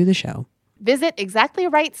and review the show. Visit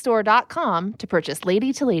exactlyrightstore.com to purchase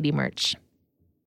Lady to Lady merch.